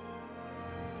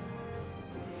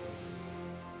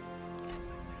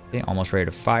 Okay, almost ready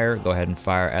to fire. Go ahead and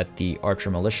fire at the archer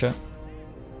militia.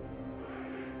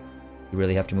 You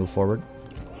really have to move forward.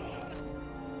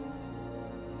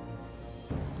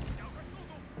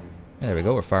 Yeah, there we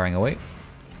go, we're firing away. Go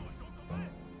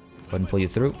ahead and pull you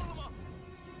through.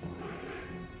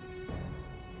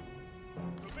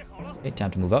 Okay,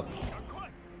 time to move up.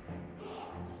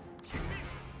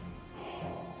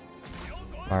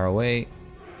 Fire away.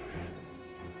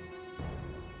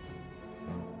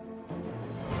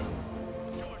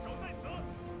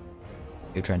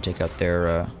 You try and take out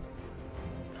their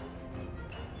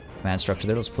command structure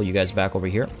there. Let's pull you guys back over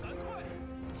here.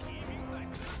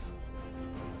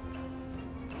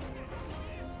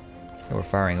 Okay, we're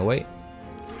firing away.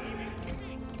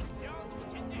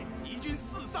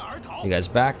 You guys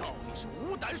back.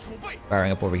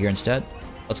 Firing up over here instead.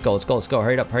 Let's go, let's go, let's go.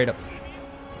 Hurry up, hurry up.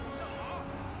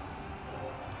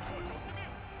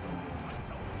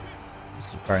 Let's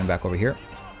keep firing back over here.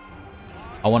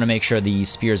 I want to make sure the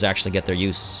spears actually get their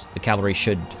use. The cavalry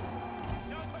should.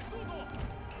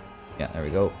 Yeah, there we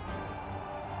go.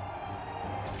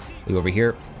 You over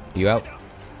here. You out.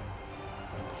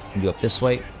 And you up this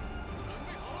way.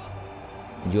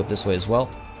 And you up this way as well.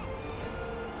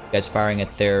 You guys firing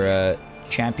at their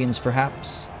champions,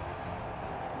 perhaps.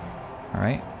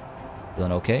 Alright.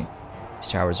 Feeling okay. These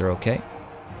towers are okay.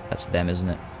 That's them, isn't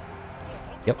it?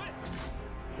 Yep.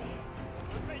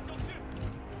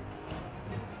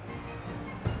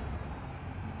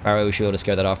 Alright, we should be able to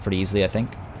scare that off pretty easily, I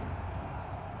think.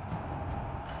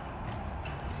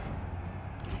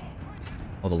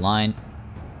 Hold the line.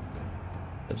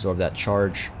 Absorb that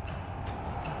charge.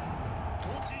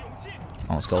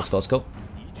 Oh, let's go, let's go, let's go.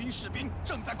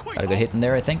 Got a good hit in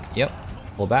there, I think. Yep.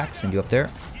 Pull back, send you up there.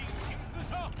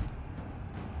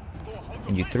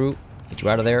 Send you through. Get you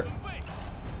out of there.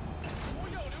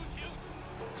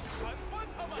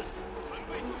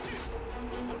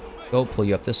 Go, pull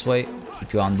you up this way.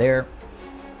 Keep you on there.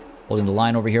 Holding the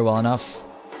line over here well enough.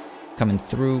 Coming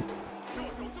through.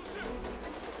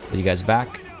 Pull you guys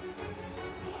back.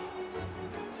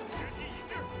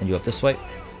 Send you up this way.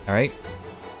 Alright.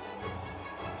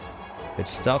 Good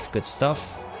stuff, good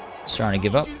stuff. Starting to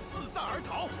give up.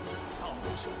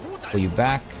 Pull you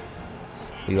back.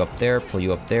 Pull you up there, pull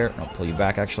you up there. No, pull you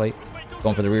back actually.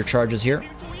 Going for the rear charges here.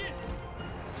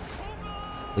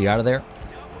 Pull you out of there.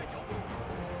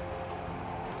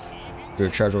 Rear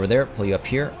charge over there, pull you up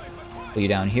here. Pull you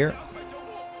down here.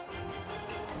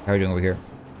 How are you doing over here?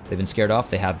 They've been scared off?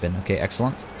 They have been. Okay,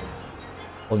 excellent.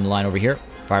 Holding the line over here.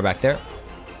 Fire back there.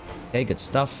 Okay, good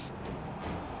stuff.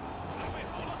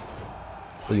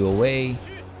 Pull you away.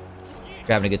 You're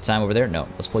having a good time over there? No.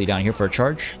 Let's pull you down here for a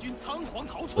charge.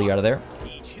 Pull you out of there.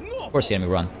 Of course the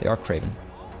enemy run. They are craven.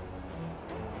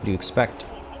 What do you expect?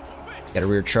 Got a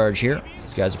rear charge here.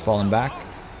 These guys are falling back.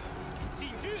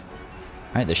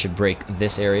 Alright, this should break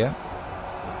this area.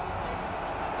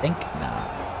 I think? Nah.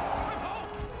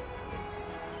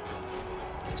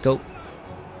 Let's go.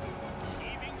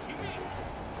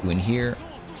 You in here.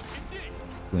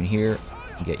 You in here.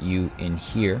 Get you in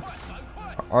here.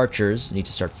 Our archers need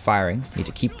to start firing. Need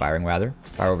to keep firing, rather.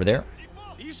 Fire over there.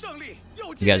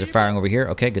 You guys are firing over here.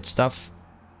 Okay, good stuff.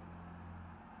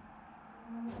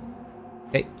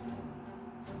 Okay.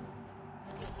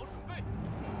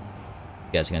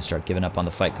 You guys are going to start giving up on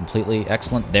the fight completely.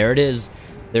 Excellent. There it is.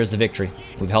 There's the victory.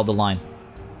 We've held the line.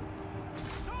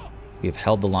 We have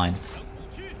held the line.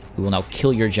 We will now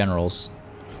kill your generals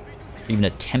for even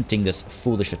attempting this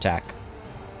foolish attack.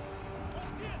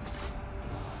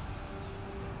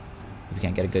 If we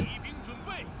can't get a good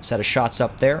set of shots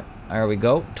up there. There we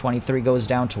go. 23 goes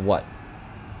down to what?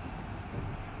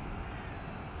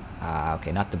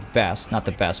 Okay, not the best. Not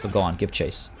the best, but go on. Give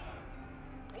chase.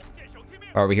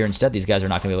 Over here instead, these guys are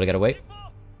not going to be able to get away.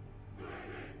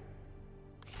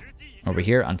 Over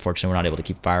here, unfortunately, we're not able to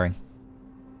keep firing.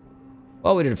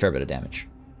 Well, we did a fair bit of damage.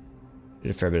 We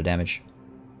did a fair bit of damage.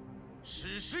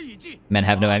 Men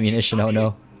have no ammunition, oh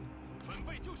no.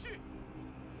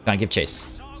 Come on, give chase.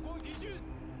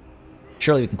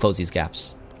 Surely we can close these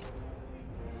gaps.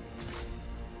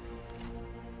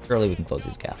 Surely we can close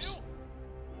these gaps.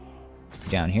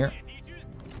 Down here.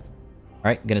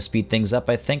 Alright, gonna speed things up,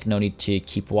 I think. No need to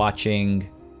keep watching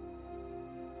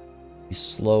these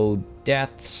slow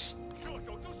deaths.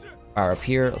 Fire up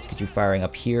here. Let's get you firing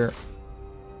up here.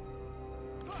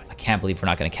 I can't believe we're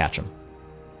not gonna catch him.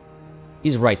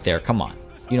 He's right there. Come on.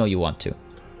 You know you want to.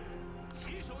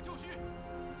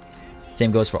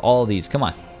 Same goes for all of these. Come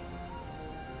on.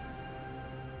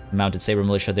 Mounted Saber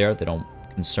Militia there. They don't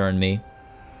concern me.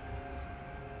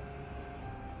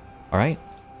 Alright.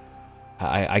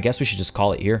 I guess we should just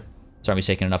call it here. This army's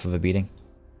taking enough of a beating.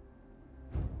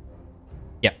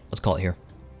 Yeah, let's call it here.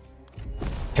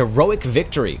 Heroic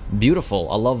victory.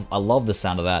 Beautiful. I love the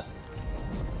sound of that.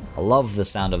 I love the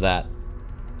sound of that.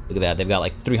 Look at that. They've got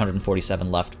like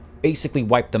 347 left. Basically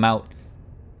wiped them out.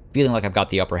 Feeling like I've got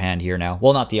the upper hand here now.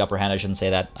 Well, not the upper hand. I shouldn't say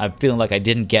that. I'm feeling like I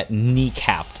didn't get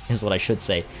kneecapped is what I should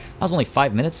say. That was only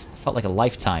 5 minutes. Felt like a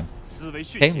lifetime.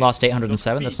 Okay, lost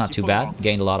 807. That's not too bad.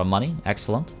 Gained a lot of money.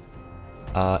 Excellent.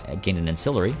 Gained an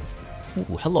ancillary.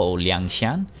 Ooh, hello, Liang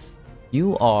Xian.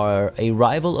 You are a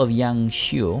rival of Yang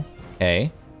Xiu.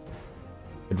 Okay.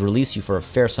 Would release you for a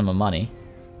fair sum of money.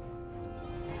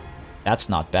 That's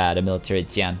not bad, a military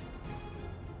Tian.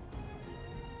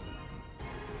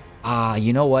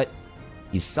 You know what?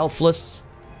 He's selfless.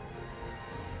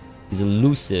 He's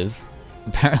elusive.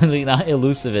 Apparently not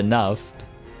elusive enough.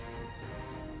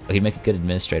 But he'd make a good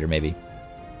administrator, maybe.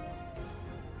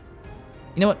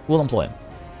 You know what? We'll employ him.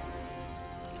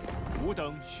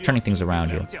 Turning things around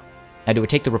here. Now, do we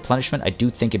take the replenishment? I do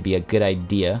think it'd be a good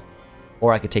idea.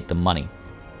 Or I could take the money.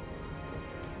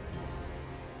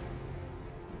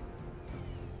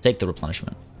 Take the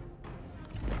replenishment.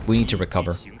 We need to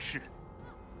recover.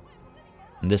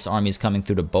 And this army is coming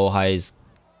through to Bohai's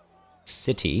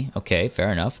city. Okay,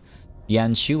 fair enough.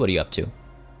 Yan Shu, what are you up to?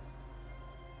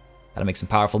 Gotta make some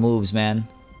powerful moves, man.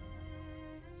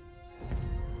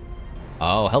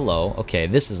 Oh, hello. Okay,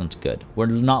 this isn't good. We're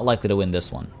not likely to win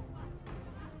this one.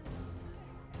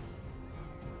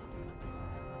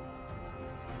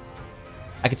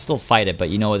 I could still fight it, but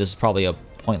you know what? This is probably a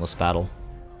pointless battle.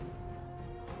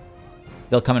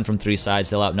 They'll come in from 3 sides.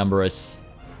 They'll outnumber us.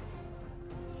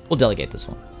 We'll delegate this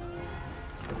one.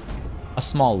 A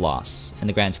small loss, in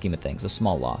the grand scheme of things. A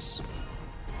small loss.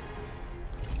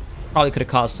 Probably could have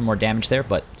caused some more damage there,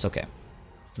 but it's okay.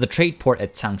 So the trade port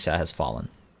at Changsha has fallen.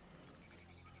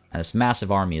 And this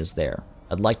massive army is there.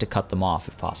 I'd like to cut them off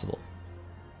if possible.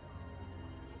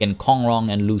 And Kongrong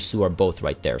and Lu Su are both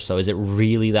right there. So is it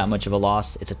really that much of a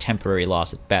loss? It's a temporary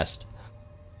loss at best.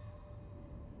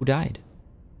 Who died?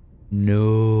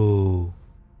 No.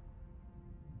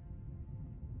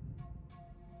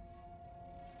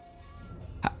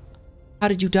 How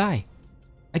did you die?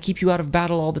 I keep you out of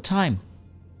battle all the time.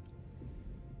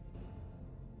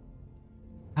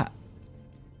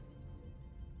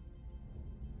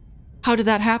 How did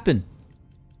that happen?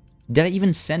 Did I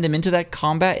even send him into that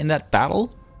combat in that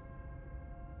battle?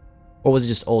 Or was it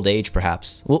just old age,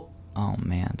 perhaps? Well, oh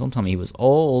man, don't tell me he was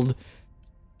old.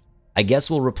 I guess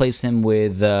we'll replace him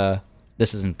with,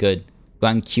 this isn't good.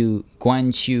 Guan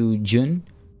Chu Jun.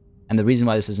 And the reason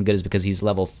why this isn't good is because he's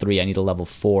level 3. I need a level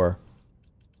 4.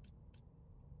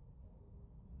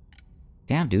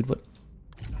 Damn, dude, what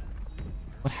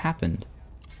happened?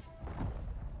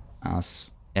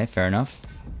 Okay, fair enough.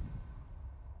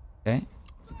 Okay.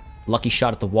 Lucky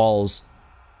shot at the walls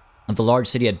of the large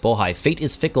city at Bohai. Fate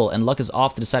is fickle and luck is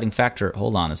off the deciding factor.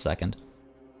 Hold on a second.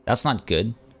 That's not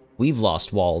good. We've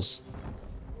lost walls.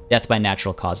 Death by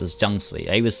natural causes. Zheng Sui.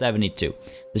 He was 72.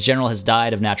 This general has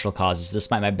died of natural causes,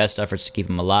 despite my best efforts to keep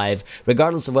him alive.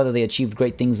 Regardless of whether they achieved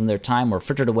great things in their time or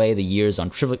frittered away the years on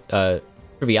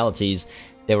trivialities,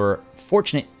 they were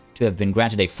fortunate to have been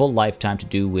granted a full lifetime to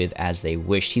do with as they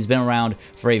wished. He's been around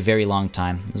for a very long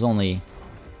time. It was only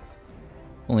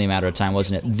a matter of time,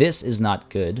 wasn't it? This is not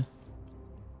good.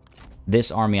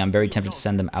 This army, I'm very tempted to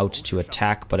send them out to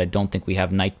attack, but I don't think we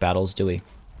have night battles, do we?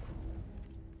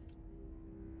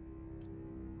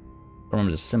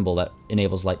 Remember the symbol that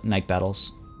enables night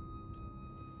battles.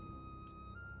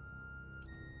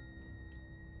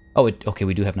 Oh, okay,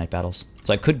 we do have night battles.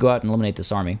 So I could go out and eliminate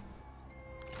this army.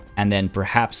 And then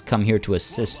perhaps come here to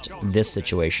assist this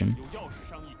situation.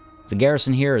 The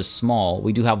garrison here is small.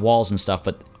 We do have walls and stuff,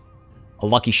 but a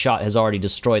lucky shot has already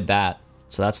destroyed that.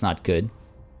 So that's not good.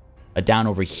 Down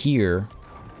over here,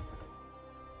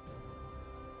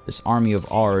 this army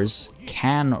of ours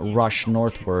can rush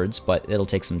northwards, but it'll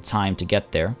take some time to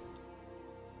get there.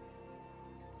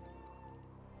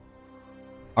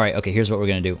 Alright, okay, here's what we're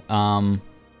gonna do.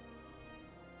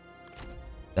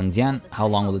 Dengjian, how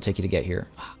long will it take you to get here?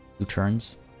 2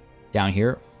 turns. Down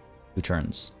here, 2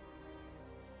 turns.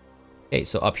 Okay,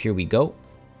 so up here we go.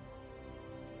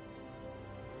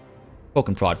 Poke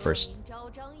and prod first.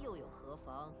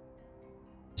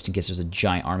 Just in case there's a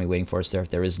giant army waiting for us there.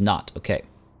 There is not. Okay.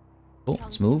 Cool,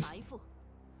 let's move.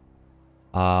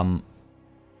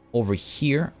 Over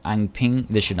here, Angping,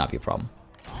 this should not be a problem.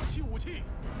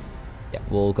 Yeah,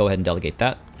 we'll go ahead and delegate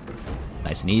that.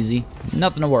 Nice and easy.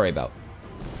 Nothing to worry about.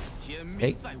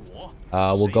 Okay.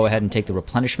 We'll go ahead and take the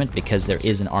replenishment because there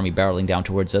is an army barreling down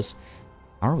towards us.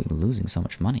 How are we losing so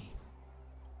much money?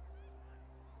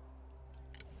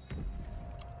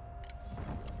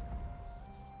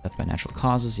 Death by natural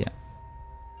causes, yeah.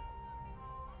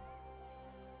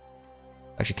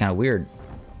 Actually kind of weird.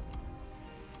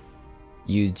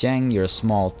 Yuzheng, you're a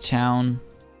small town.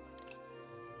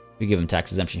 We give him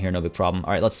tax exemption here, no big problem.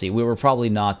 Alright, let's see. We were probably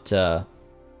not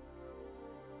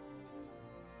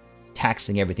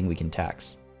taxing everything we can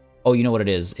tax. Oh, you know what it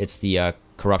is? It's the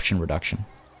corruption reduction.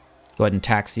 Go ahead and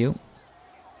tax you.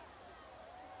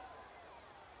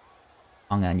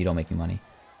 Hong'an, you don't make me money.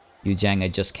 Yuzheng, I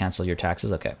just canceled your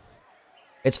taxes. Okay.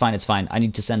 It's fine, it's fine. I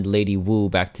need to send Lady Wu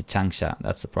back to Changsha.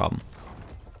 That's the problem.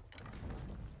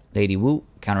 Lady Wu,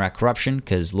 counteract corruption,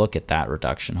 because look at that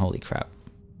reduction. Holy crap.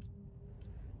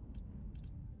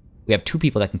 We have 2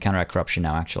 people that can counteract corruption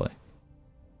now, actually.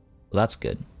 Well, that's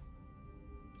good.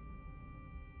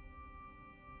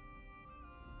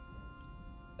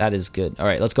 That is good.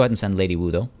 Alright, let's go ahead and send Lady Wu,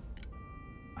 though.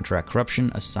 Counteract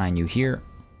corruption, assign you here.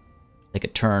 Take a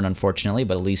turn, unfortunately,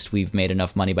 but at least we've made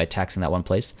enough money by taxing that one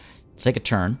place. Take a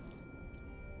turn.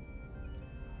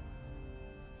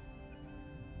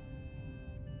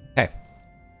 Okay.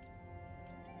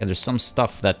 Yeah, there's some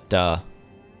stuff that that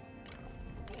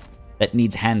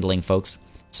needs handling, folks.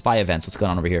 Spy events, what's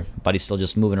going on over here? Buddy's still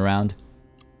just moving around.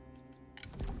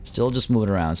 Still just moving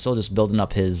around. Still just building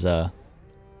up his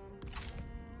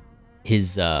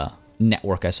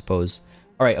network, I suppose.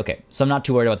 Alright, okay. So I'm not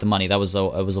too worried about the money. It was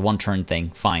a one-turn thing.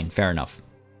 Fine, fair enough.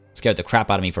 Scared the crap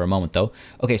out of me for a moment, though.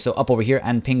 Okay, so up over here,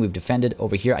 Anping, we've defended.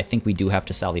 Over here, I think we do have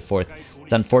to sally forth.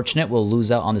 It's unfortunate, we'll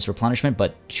lose out on this replenishment,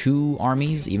 but 2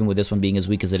 armies, even with this one being as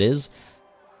weak as it is,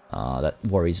 that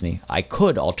worries me. I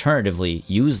could alternatively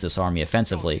use this army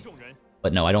offensively,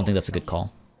 but no, I don't think that's a good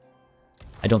call.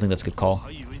 I don't think that's a good call.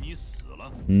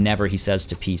 Never, he says,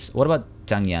 to peace. What about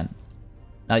Zhang Yan?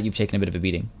 Now that you've taken a bit of a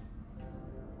beating.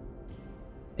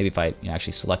 Maybe if I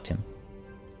actually select him.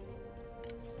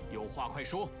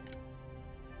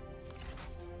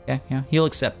 Yeah, he'll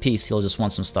accept peace. He'll just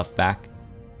want some stuff back.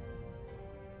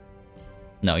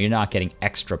 No, you're not getting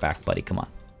extra back, buddy. Come on.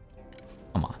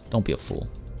 Come on. Don't be a fool.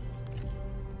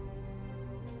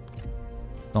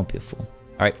 Don't be a fool.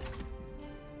 Alright.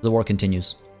 The war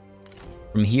continues.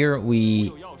 From here,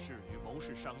 we...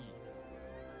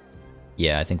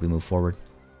 Yeah, I think we move forward.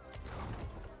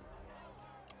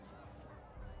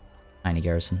 Tiny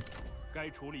garrison.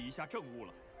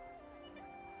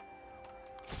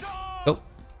 Oh.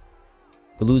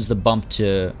 We lose the bump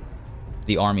to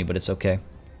the army, but it's okay.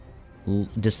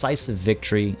 Decisive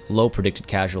victory, low predicted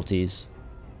casualties.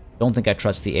 Don't think I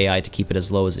trust the AI to keep it as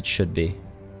low as it should be.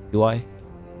 Do I?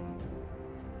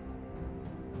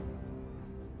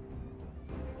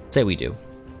 Say we do.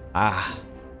 Ah.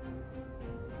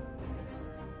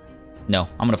 No,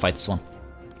 I'm gonna fight this one.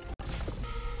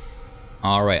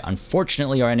 Alright,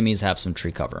 unfortunately our enemies have some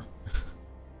tree cover.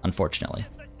 Unfortunately.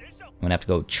 I'm gonna have to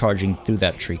go charging through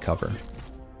that tree cover.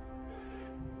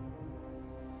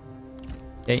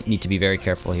 Okay, need to be very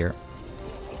careful here.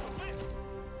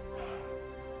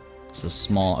 This is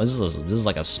small. This is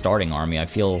like a starting army. I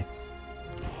feel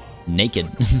naked.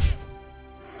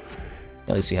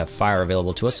 At least we have fire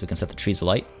available to us, so we can set the trees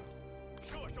alight.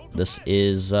 This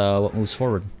is what moves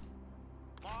forward.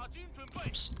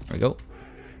 Oops, there we go.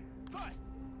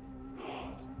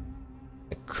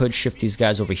 I could shift these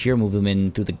guys over here, move them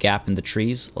in through the gap in the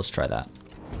trees. Let's try that.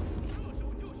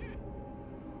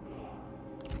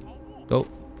 Go.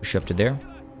 Push up to there.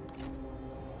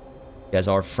 You guys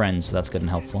are friends, so that's good and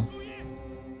helpful.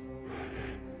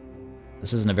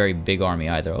 This isn't a very big army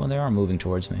either. Oh, they are moving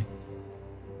towards me.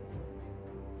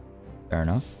 Fair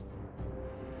enough.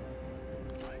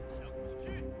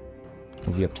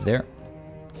 Move you up to there.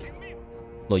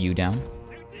 Slow you down.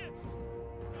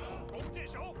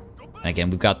 And again,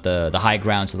 we've got the high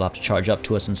ground, so they'll have to charge up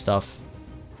to us and stuff.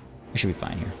 We should be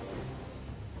fine here.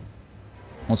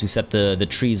 Once we set the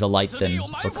trees alight, then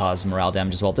we'll cause morale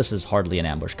damage as well. This is hardly an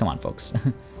ambush. Come on, folks.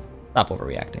 Stop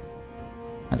overreacting.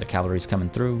 Their cavalry's coming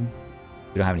through.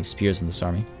 We don't have any spears in this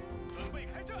army.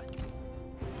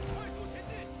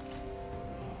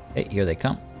 Okay, here they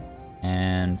come.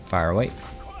 And fire away.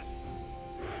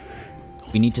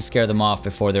 We need to scare them off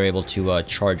before they're able to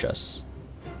charge us.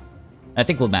 I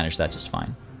think we'll manage that just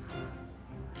fine.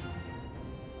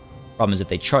 Problem is if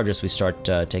they charge us, we start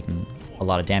taking a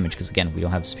lot of damage, because again, we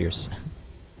don't have spears.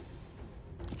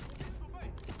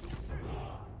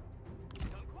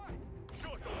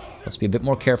 Let's be a bit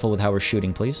more careful with how we're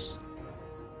shooting, please.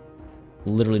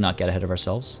 Literally not get ahead of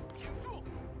ourselves.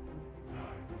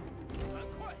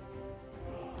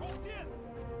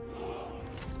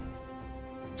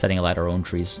 Setting alight our own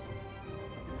trees.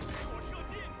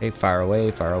 Okay, fire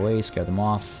away, scare them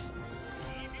off.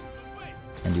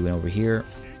 And you in over here.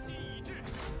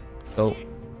 Go.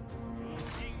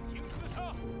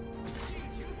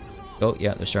 Go,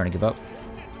 yeah, they're starting to give up.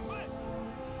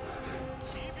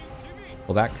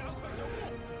 Pull back.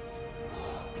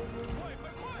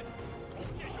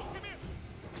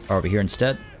 Fire over here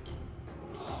instead.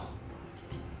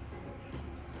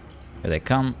 Here they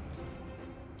come.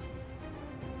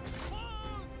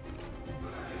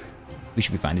 We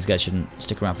should be fine. These guys shouldn't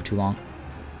stick around for too long.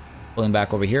 Pulling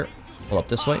back over here. Pull up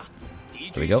this way.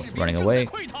 There we go. Running away.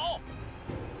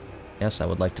 Yes, I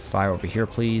would like to fire over here,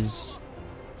 please.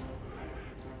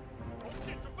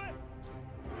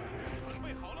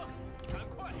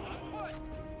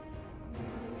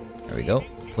 There we go.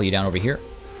 Pull you down over here.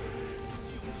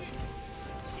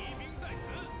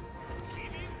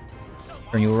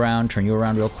 Turn you around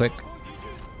real quick.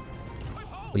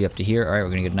 Pull you up to here. Alright, we're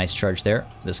gonna get a nice charge there.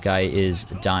 This guy is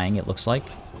dying, it looks like.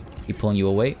 Keep pulling you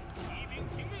away.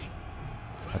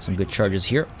 Got some good charges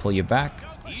here. Pull you back.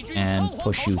 And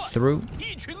push you through.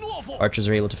 Archers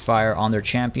are able to fire on their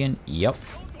champion. Yep.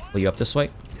 Pull you up this way.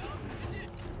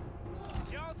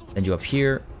 Send you up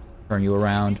here. Turn you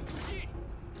around.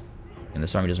 And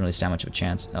this army doesn't really stand much of a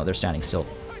chance. No, they're standing still.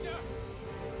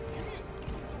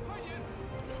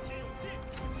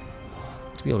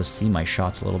 To be able to see my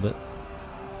shots a little bit.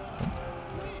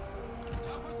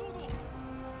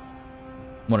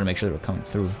 Wanted to make sure they were coming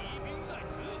through.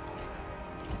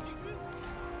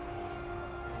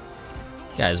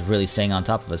 Guys really staying on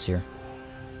top of us here.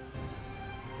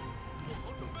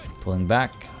 Pulling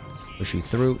back. Push you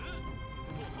through.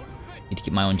 Need to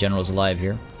keep my own generals alive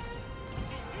here.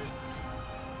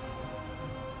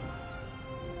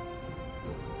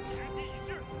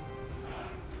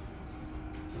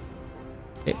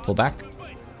 Okay, pull back.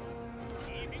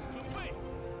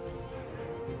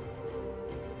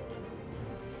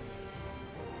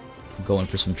 Going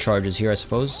for some charges here, I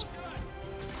suppose.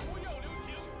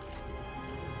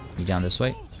 You down this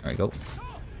way. There we go.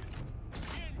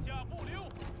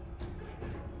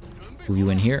 Move you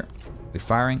in here. We're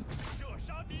firing.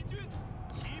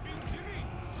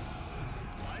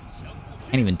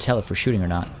 Can't even tell if we're shooting or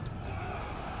not.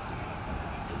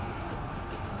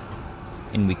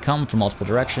 And we come from multiple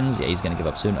directions. Yeah, he's gonna give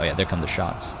up soon. Oh yeah, there come the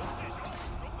shots.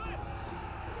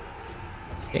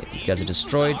 Okay, these guys are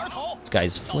destroyed. This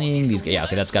guy's fleeing. These guys, yeah,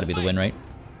 okay, that's gotta be the win, right?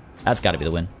 That's gotta be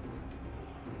the win.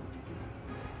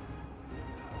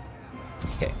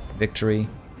 Okay, victory.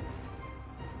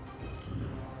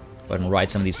 Go ahead and ride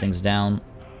some of these things down.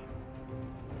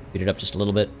 Beat it up just a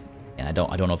little bit. And I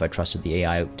don't know if I trusted the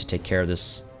AI to take care of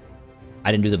this.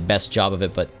 I didn't do the best job of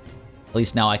it, but at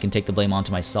least now I can take the blame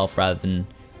onto myself rather than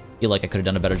feel like I could have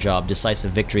done a better job.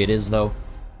 Decisive victory it is, though,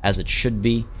 as it should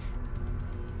be.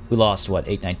 We lost, what,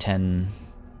 8, 9, 10,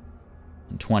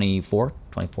 24?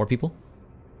 24 people?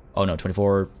 Oh, no,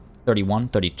 24, 31,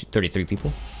 32, 33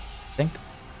 people, I think.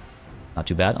 Not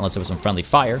too bad, unless there was some friendly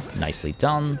fire. Nicely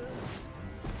done.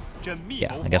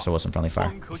 Yeah, I guess there was some friendly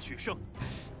fire.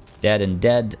 Dead and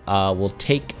dead. We'll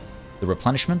take the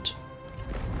replenishment.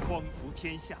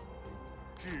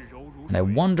 And I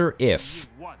wonder if...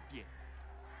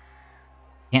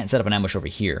 Can't set up an ambush over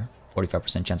here.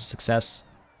 45% chance of success.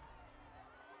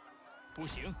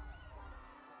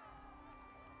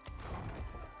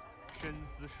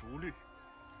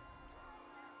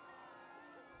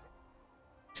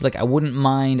 See, like, I wouldn't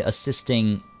mind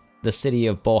assisting the city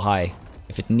of Bohai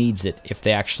if it needs it, if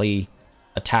they actually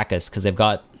attack us, because they've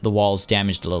got the walls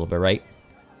damaged a little bit, right?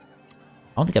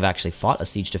 I don't think I've actually fought a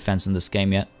siege defense in this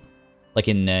game yet. Like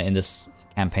in this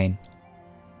campaign.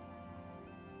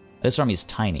 This army is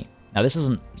tiny. Now this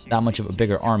isn't that much of a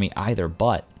bigger army either,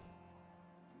 but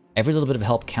every little bit of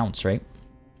help counts, right?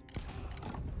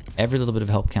 Every little bit of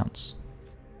help counts.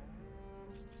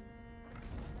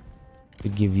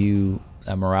 Could give you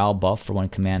a morale buff for when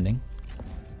commanding.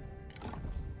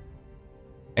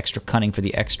 Extra cunning for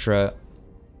the extra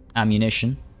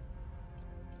ammunition.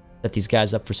 Set these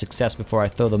guys up for success before I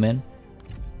throw them in.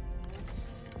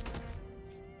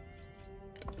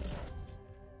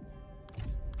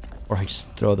 Or I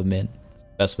just throw them in.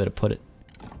 Best way to put it.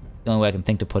 The only way I can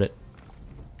think to put it.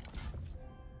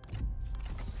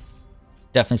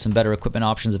 Definitely some better equipment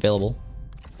options available.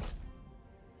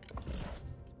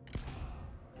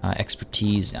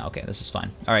 Expertise. No, okay, this is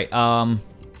fine. Alright,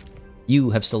 you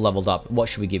have still leveled up. What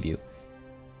should we give you?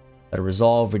 Better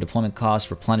resolve, redeployment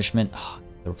cost, replenishment. Oh,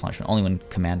 the replenishment only when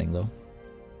commanding, though.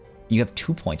 You have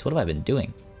 2 points. What have I been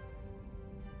doing?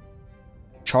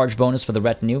 Charge bonus for the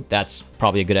retinue. That's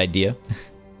probably a good idea.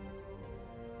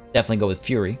 Definitely go with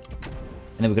Fury.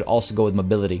 And then we could also go with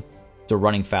mobility. So we're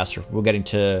running faster. We're getting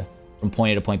to from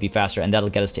point A to point B faster, and that'll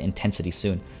get us to intensity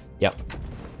soon. Yep.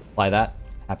 Apply that.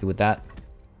 Happy with that.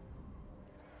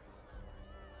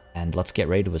 And let's get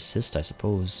ready to assist, I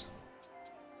suppose.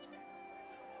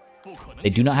 They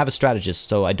do not have a strategist,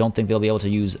 so I don't think they'll be able to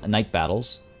use night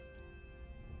battles.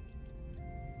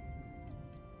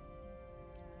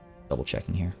 Double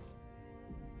checking here.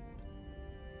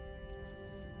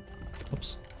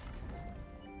 Oops.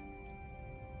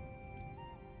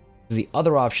 The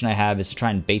other option I have is to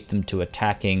try and bait them to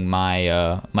attacking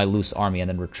my my loose army and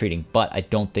then retreating, but I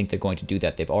don't think they're going to do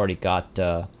that. They've already got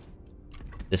the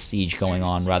siege going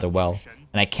on rather well,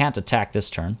 and I can't attack this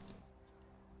turn.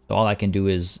 So all I can do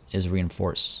is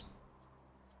reinforce.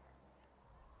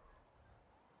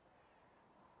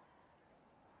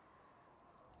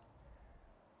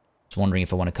 Just wondering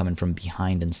if I want to come in from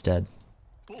behind instead.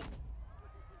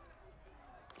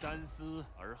 Let's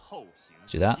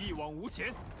do that.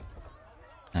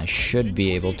 I should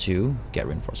be able to get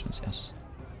reinforcements, yes.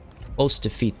 Close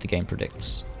defeat, the game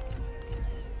predicts.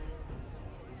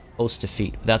 Close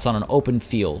defeat. That's on an open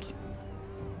field.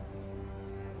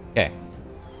 Okay.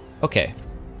 Okay.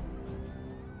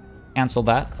 Cancel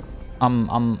that.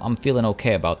 I'm feeling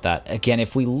okay about that. Again,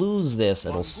 if we lose this,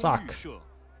 it'll suck.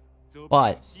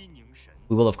 But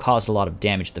we will have caused a lot of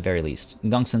damage at the very least.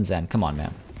 Gongsun Zen, come on,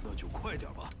 man.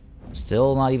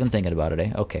 Still not even thinking about it,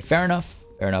 eh? Okay, fair enough.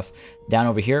 Fair enough. Down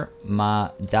over here, Ma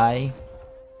Dai.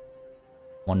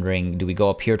 Wondering, do we go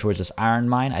up here towards this iron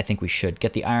mine? I think we should.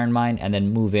 Get the iron mine and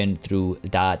then move in through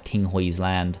Da Tinghui's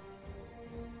land.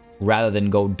 Rather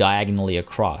than go diagonally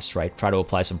across, right? Try to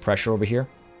apply some pressure over here.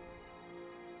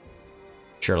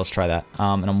 Sure, let's try that.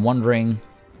 And I'm wondering...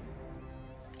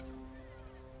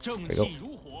 There we go.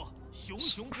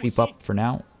 Let's creep up for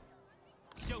now.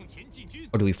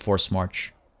 Or do we force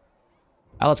march?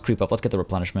 Let's creep up. Let's get the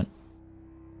replenishment.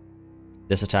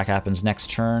 This attack happens next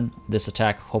turn. This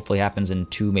attack hopefully happens in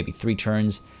 2, maybe 3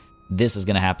 turns. This is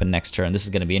going to happen next turn. This is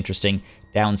going to be interesting.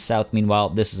 Down south, meanwhile,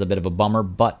 this is a bit of a bummer,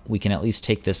 but we can at least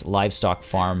take this livestock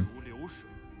farm.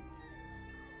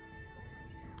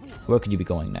 Where could you be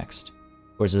going next?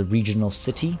 Where's the regional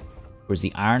city? Where's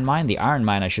the iron mine? The iron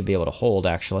mine I should be able to hold,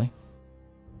 actually.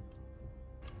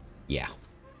 Yeah.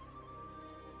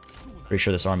 Pretty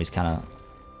sure this army's kind of...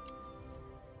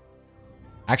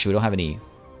 Actually, we don't have any...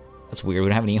 That's weird. We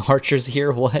don't have any archers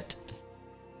here. What?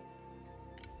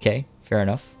 Okay, fair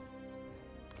enough.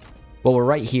 Well, we're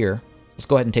right here. Let's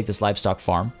go ahead and take this livestock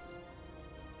farm.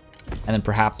 And then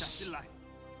perhaps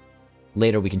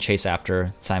later we can chase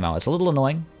after timeout. It's a little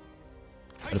annoying,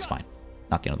 but it's fine.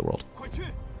 Not the end of the world.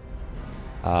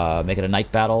 Make it a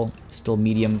night battle. Still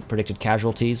medium predicted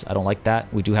casualties. I don't like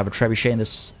that. We do have a trebuchet in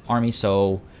this army,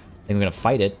 so I think we're going to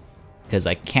fight it because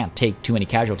I can't take too many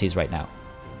casualties right now.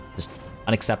 Just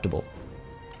unacceptable.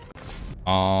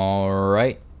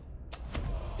 Alright.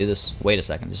 Do this. Wait a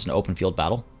second. This is an open field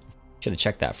battle. Should have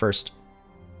checked that first.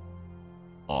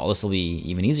 Oh, this will be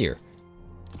even easier.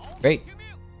 Great.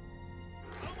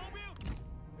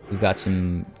 We've got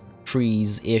some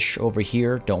trees-ish over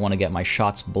here. Don't want to get my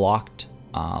shots blocked.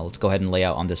 Let's go ahead and lay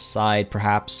out on this side,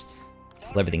 perhaps.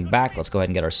 Pull everything back. Let's go ahead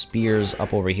and get our spears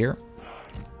up over here.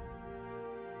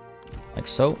 Like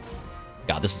so.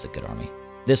 God, this is a good army.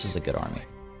 This is a good army.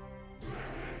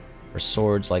 For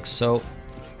swords like so.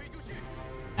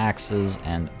 Axes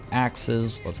and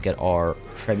axes. Let's get our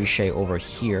trebuchet over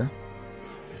here.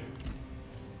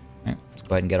 Alright, let's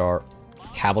Go ahead and get our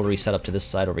cavalry set up to this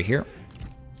side over here.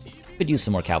 Could use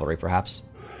some more cavalry, perhaps.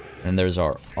 And there's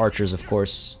our archers, of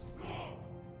course.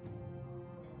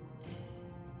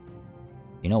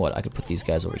 You know what? I could put these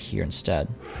guys over here instead.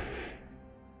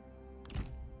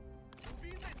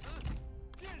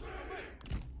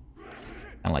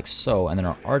 And like so. And then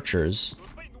our archers,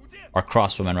 our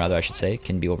crossbowmen rather, I should say,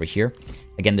 can be over here.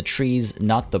 Again, the tree's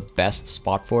not the best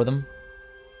spot for them.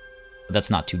 But that's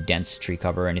not too dense tree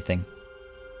cover or anything.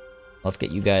 Let's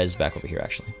get you guys back over here,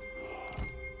 actually.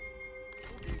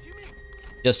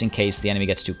 Just in case the enemy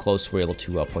gets too close, we're able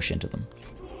to push into them.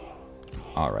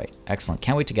 Alright, excellent.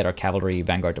 Can't wait to get our cavalry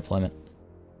vanguard deployment.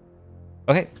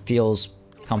 Okay, feels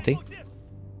comfy.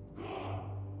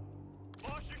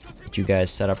 Get you guys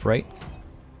set up right.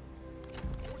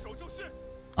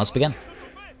 Let's begin.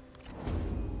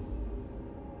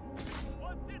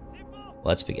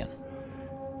 Let's begin.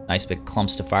 Nice big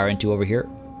clumps to fire into over here.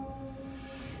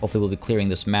 Hopefully we'll be clearing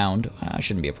this mound.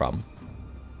 Shouldn't be a problem.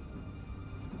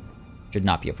 Should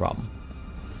not be a problem.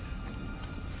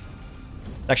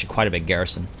 It's actually quite a big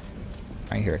garrison.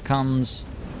 Alright, here it comes.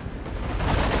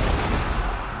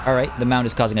 Alright, the mound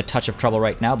is causing a touch of trouble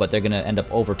right now, but they're going to end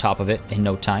up over top of it in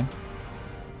no time.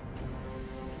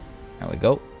 There we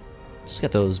go. Just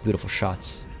get those beautiful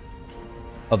shots.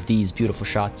 Of these beautiful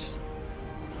shots.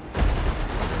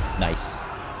 Nice.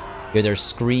 Hear their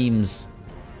screams.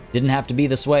 Didn't have to be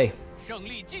this way.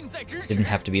 Didn't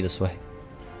have to be this way.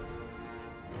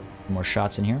 More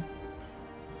shots in here.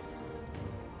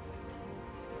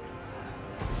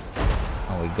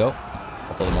 There we go. A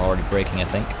couple of them are already breaking, I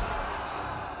think. Go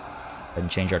ahead and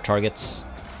change our targets.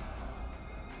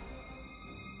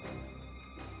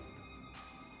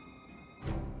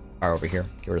 Fire over here.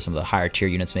 Get rid of some of the higher tier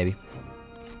units, maybe.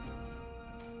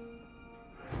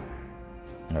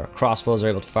 And our crossbows are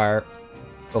able to fire.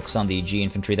 Focus on the G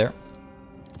infantry there.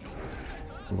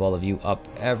 Move all of you up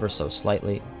ever so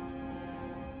slightly.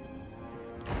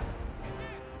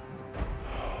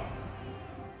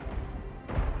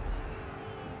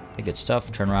 Okay, good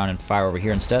stuff. Turn around and fire over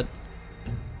here instead.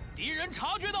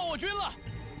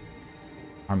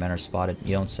 Our men are spotted.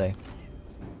 You don't say.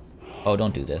 Oh,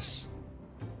 don't do this.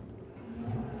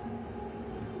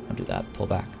 Don't do that. Pull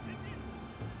back.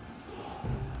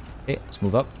 Okay, let's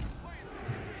move up.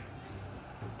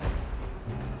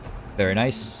 Very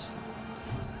nice.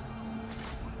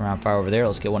 Turn around, fire over there.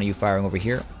 Let's get one of you firing over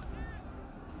here.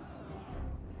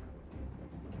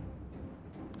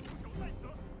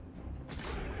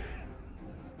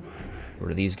 Get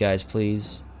rid of these guys,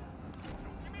 please.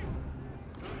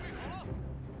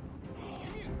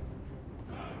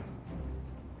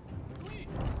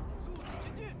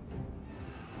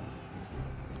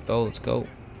 Go, let's go.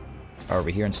 Fire over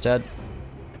here instead.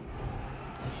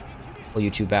 Pull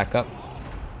you two back up.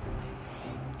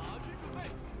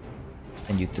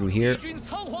 Send you through here.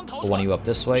 Pull one of you up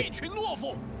this way.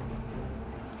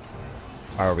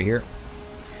 Fire over here.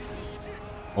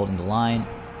 Holding the line.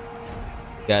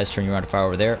 You guys turn you around to fire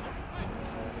over there.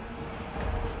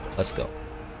 Let's go.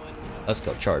 Let's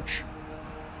go. Charge.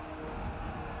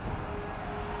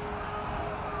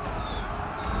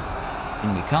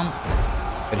 In we come.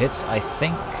 It hits, I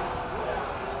think.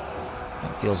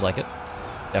 It feels like it.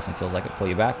 Definitely feels like it. Pull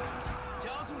you back.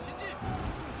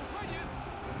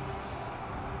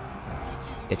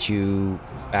 Get you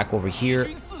back over here.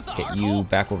 Get you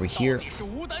back over here.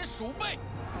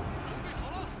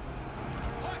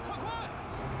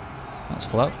 Let's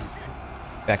pull out.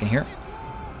 Back in here.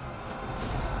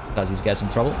 Cause these guys some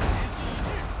trouble.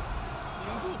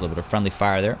 A little bit of friendly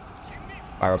fire there.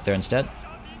 Fire up there instead.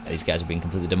 Yeah, these guys are being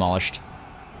completely demolished.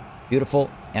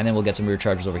 Beautiful. And then we'll get some rear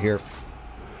charges over here.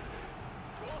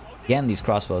 Again, these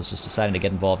crossbows just deciding to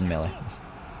get involved in melee.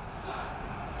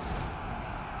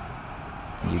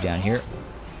 You down here.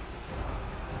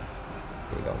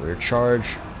 There we go. Rear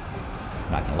charge.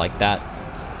 I'm not gonna like that.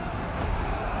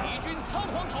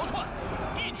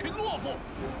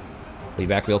 Pull you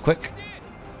back real quick.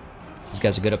 These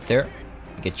guys are good up there.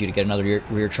 Get you to get another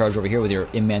rear charge over here with your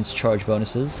immense charge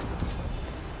bonuses.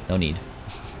 No need.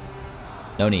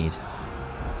 No need.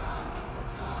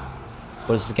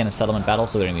 What is this again? A settlement battle,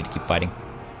 so we don't need to keep fighting.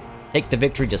 Take the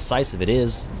victory, decisive it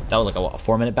is. That was like a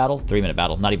 4-minute battle? 3-minute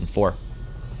battle, not even 4.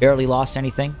 Barely lost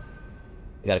anything.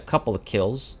 We got a couple of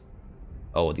kills.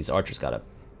 Oh, these archers got a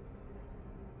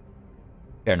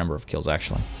fair number of kills,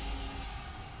 actually.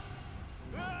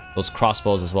 Those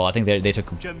crossbows as well. I think they took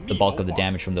the bulk of the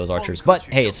damage from those archers. But,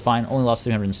 hey, it's fine. Only lost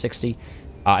 360.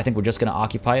 I think we're just going to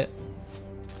occupy it.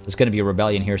 There's going to be a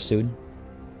rebellion here soon.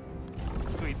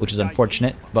 Which is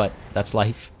unfortunate, but that's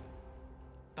life.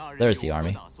 There's the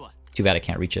army. Too bad I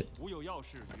can't reach it.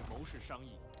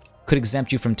 Could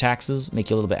exempt you from taxes, make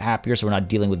you a little bit happier so we're not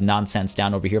dealing with nonsense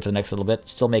down over here for the next little bit.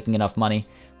 Still making enough money.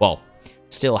 Well,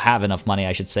 still have enough money,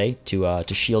 I should say, to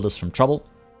shield us from trouble.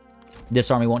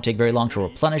 This army won't take very long to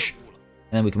replenish,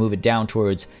 and then we can move it down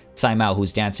towards Cai Mao,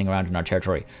 who's dancing around in our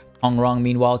territory. Hong Rong,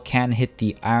 meanwhile, can hit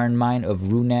the iron mine of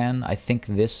Runan, I think,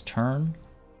 this turn.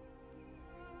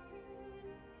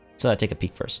 So take a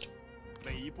peek first.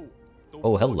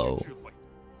 Oh, hello.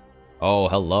 Oh,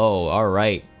 hello. All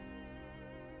right.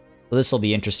 Well, this will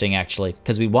be interesting, actually,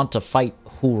 because we want to fight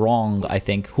Who Wrong, I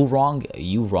think. Who Wrong?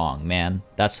 You wrong, man.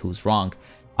 That's who's wrong.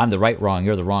 I'm the right wrong,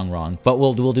 you're the wrong. But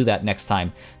we'll do that next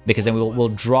time, because then we'll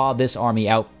draw this army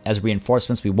out as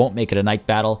reinforcements. We won't make it a night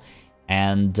battle,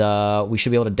 and we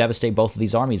should be able to devastate both of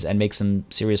these armies and make some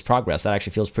serious progress. That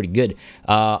actually feels pretty good.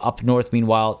 Up north,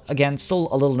 meanwhile, again, still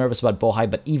a little nervous about Bohai,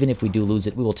 but even if we do lose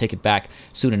it, we will take it back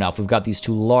soon enough. We've got these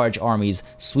two large armies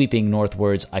sweeping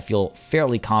northwards. I feel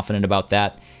fairly confident about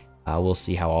that. We'll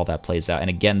see how all that plays out. And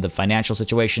again, the financial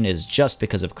situation is just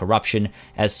because of corruption.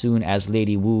 As soon as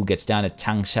Lady Wu gets down to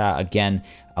Tangsha again,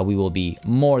 we will be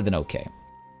more than okay.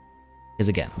 Because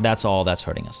again, that's all that's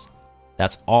hurting us.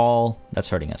 That's all that's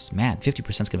hurting us. Man, 50%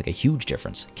 is going to make a huge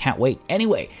difference. Can't wait.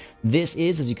 Anyway, this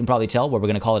is, as you can probably tell, where we're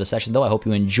going to call it a session, though. I hope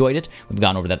you enjoyed it. We've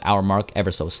gone over that hour mark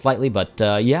ever so slightly. But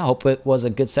yeah, I hope it was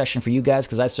a good session for you guys,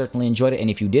 because I certainly enjoyed it.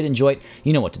 And if you did enjoy it,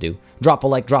 you know what to do. Drop a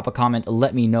like, drop a comment.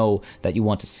 Let me know that you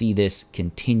want to see this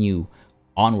continue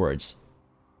onwards.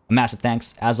 A massive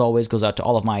thanks, as always, goes out to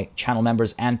all of my channel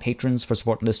members and patrons for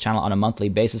supporting this channel on a monthly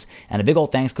basis. And a big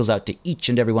old thanks goes out to each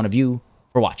and every one of you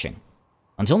for watching.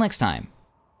 Until next time,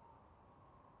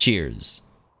 cheers.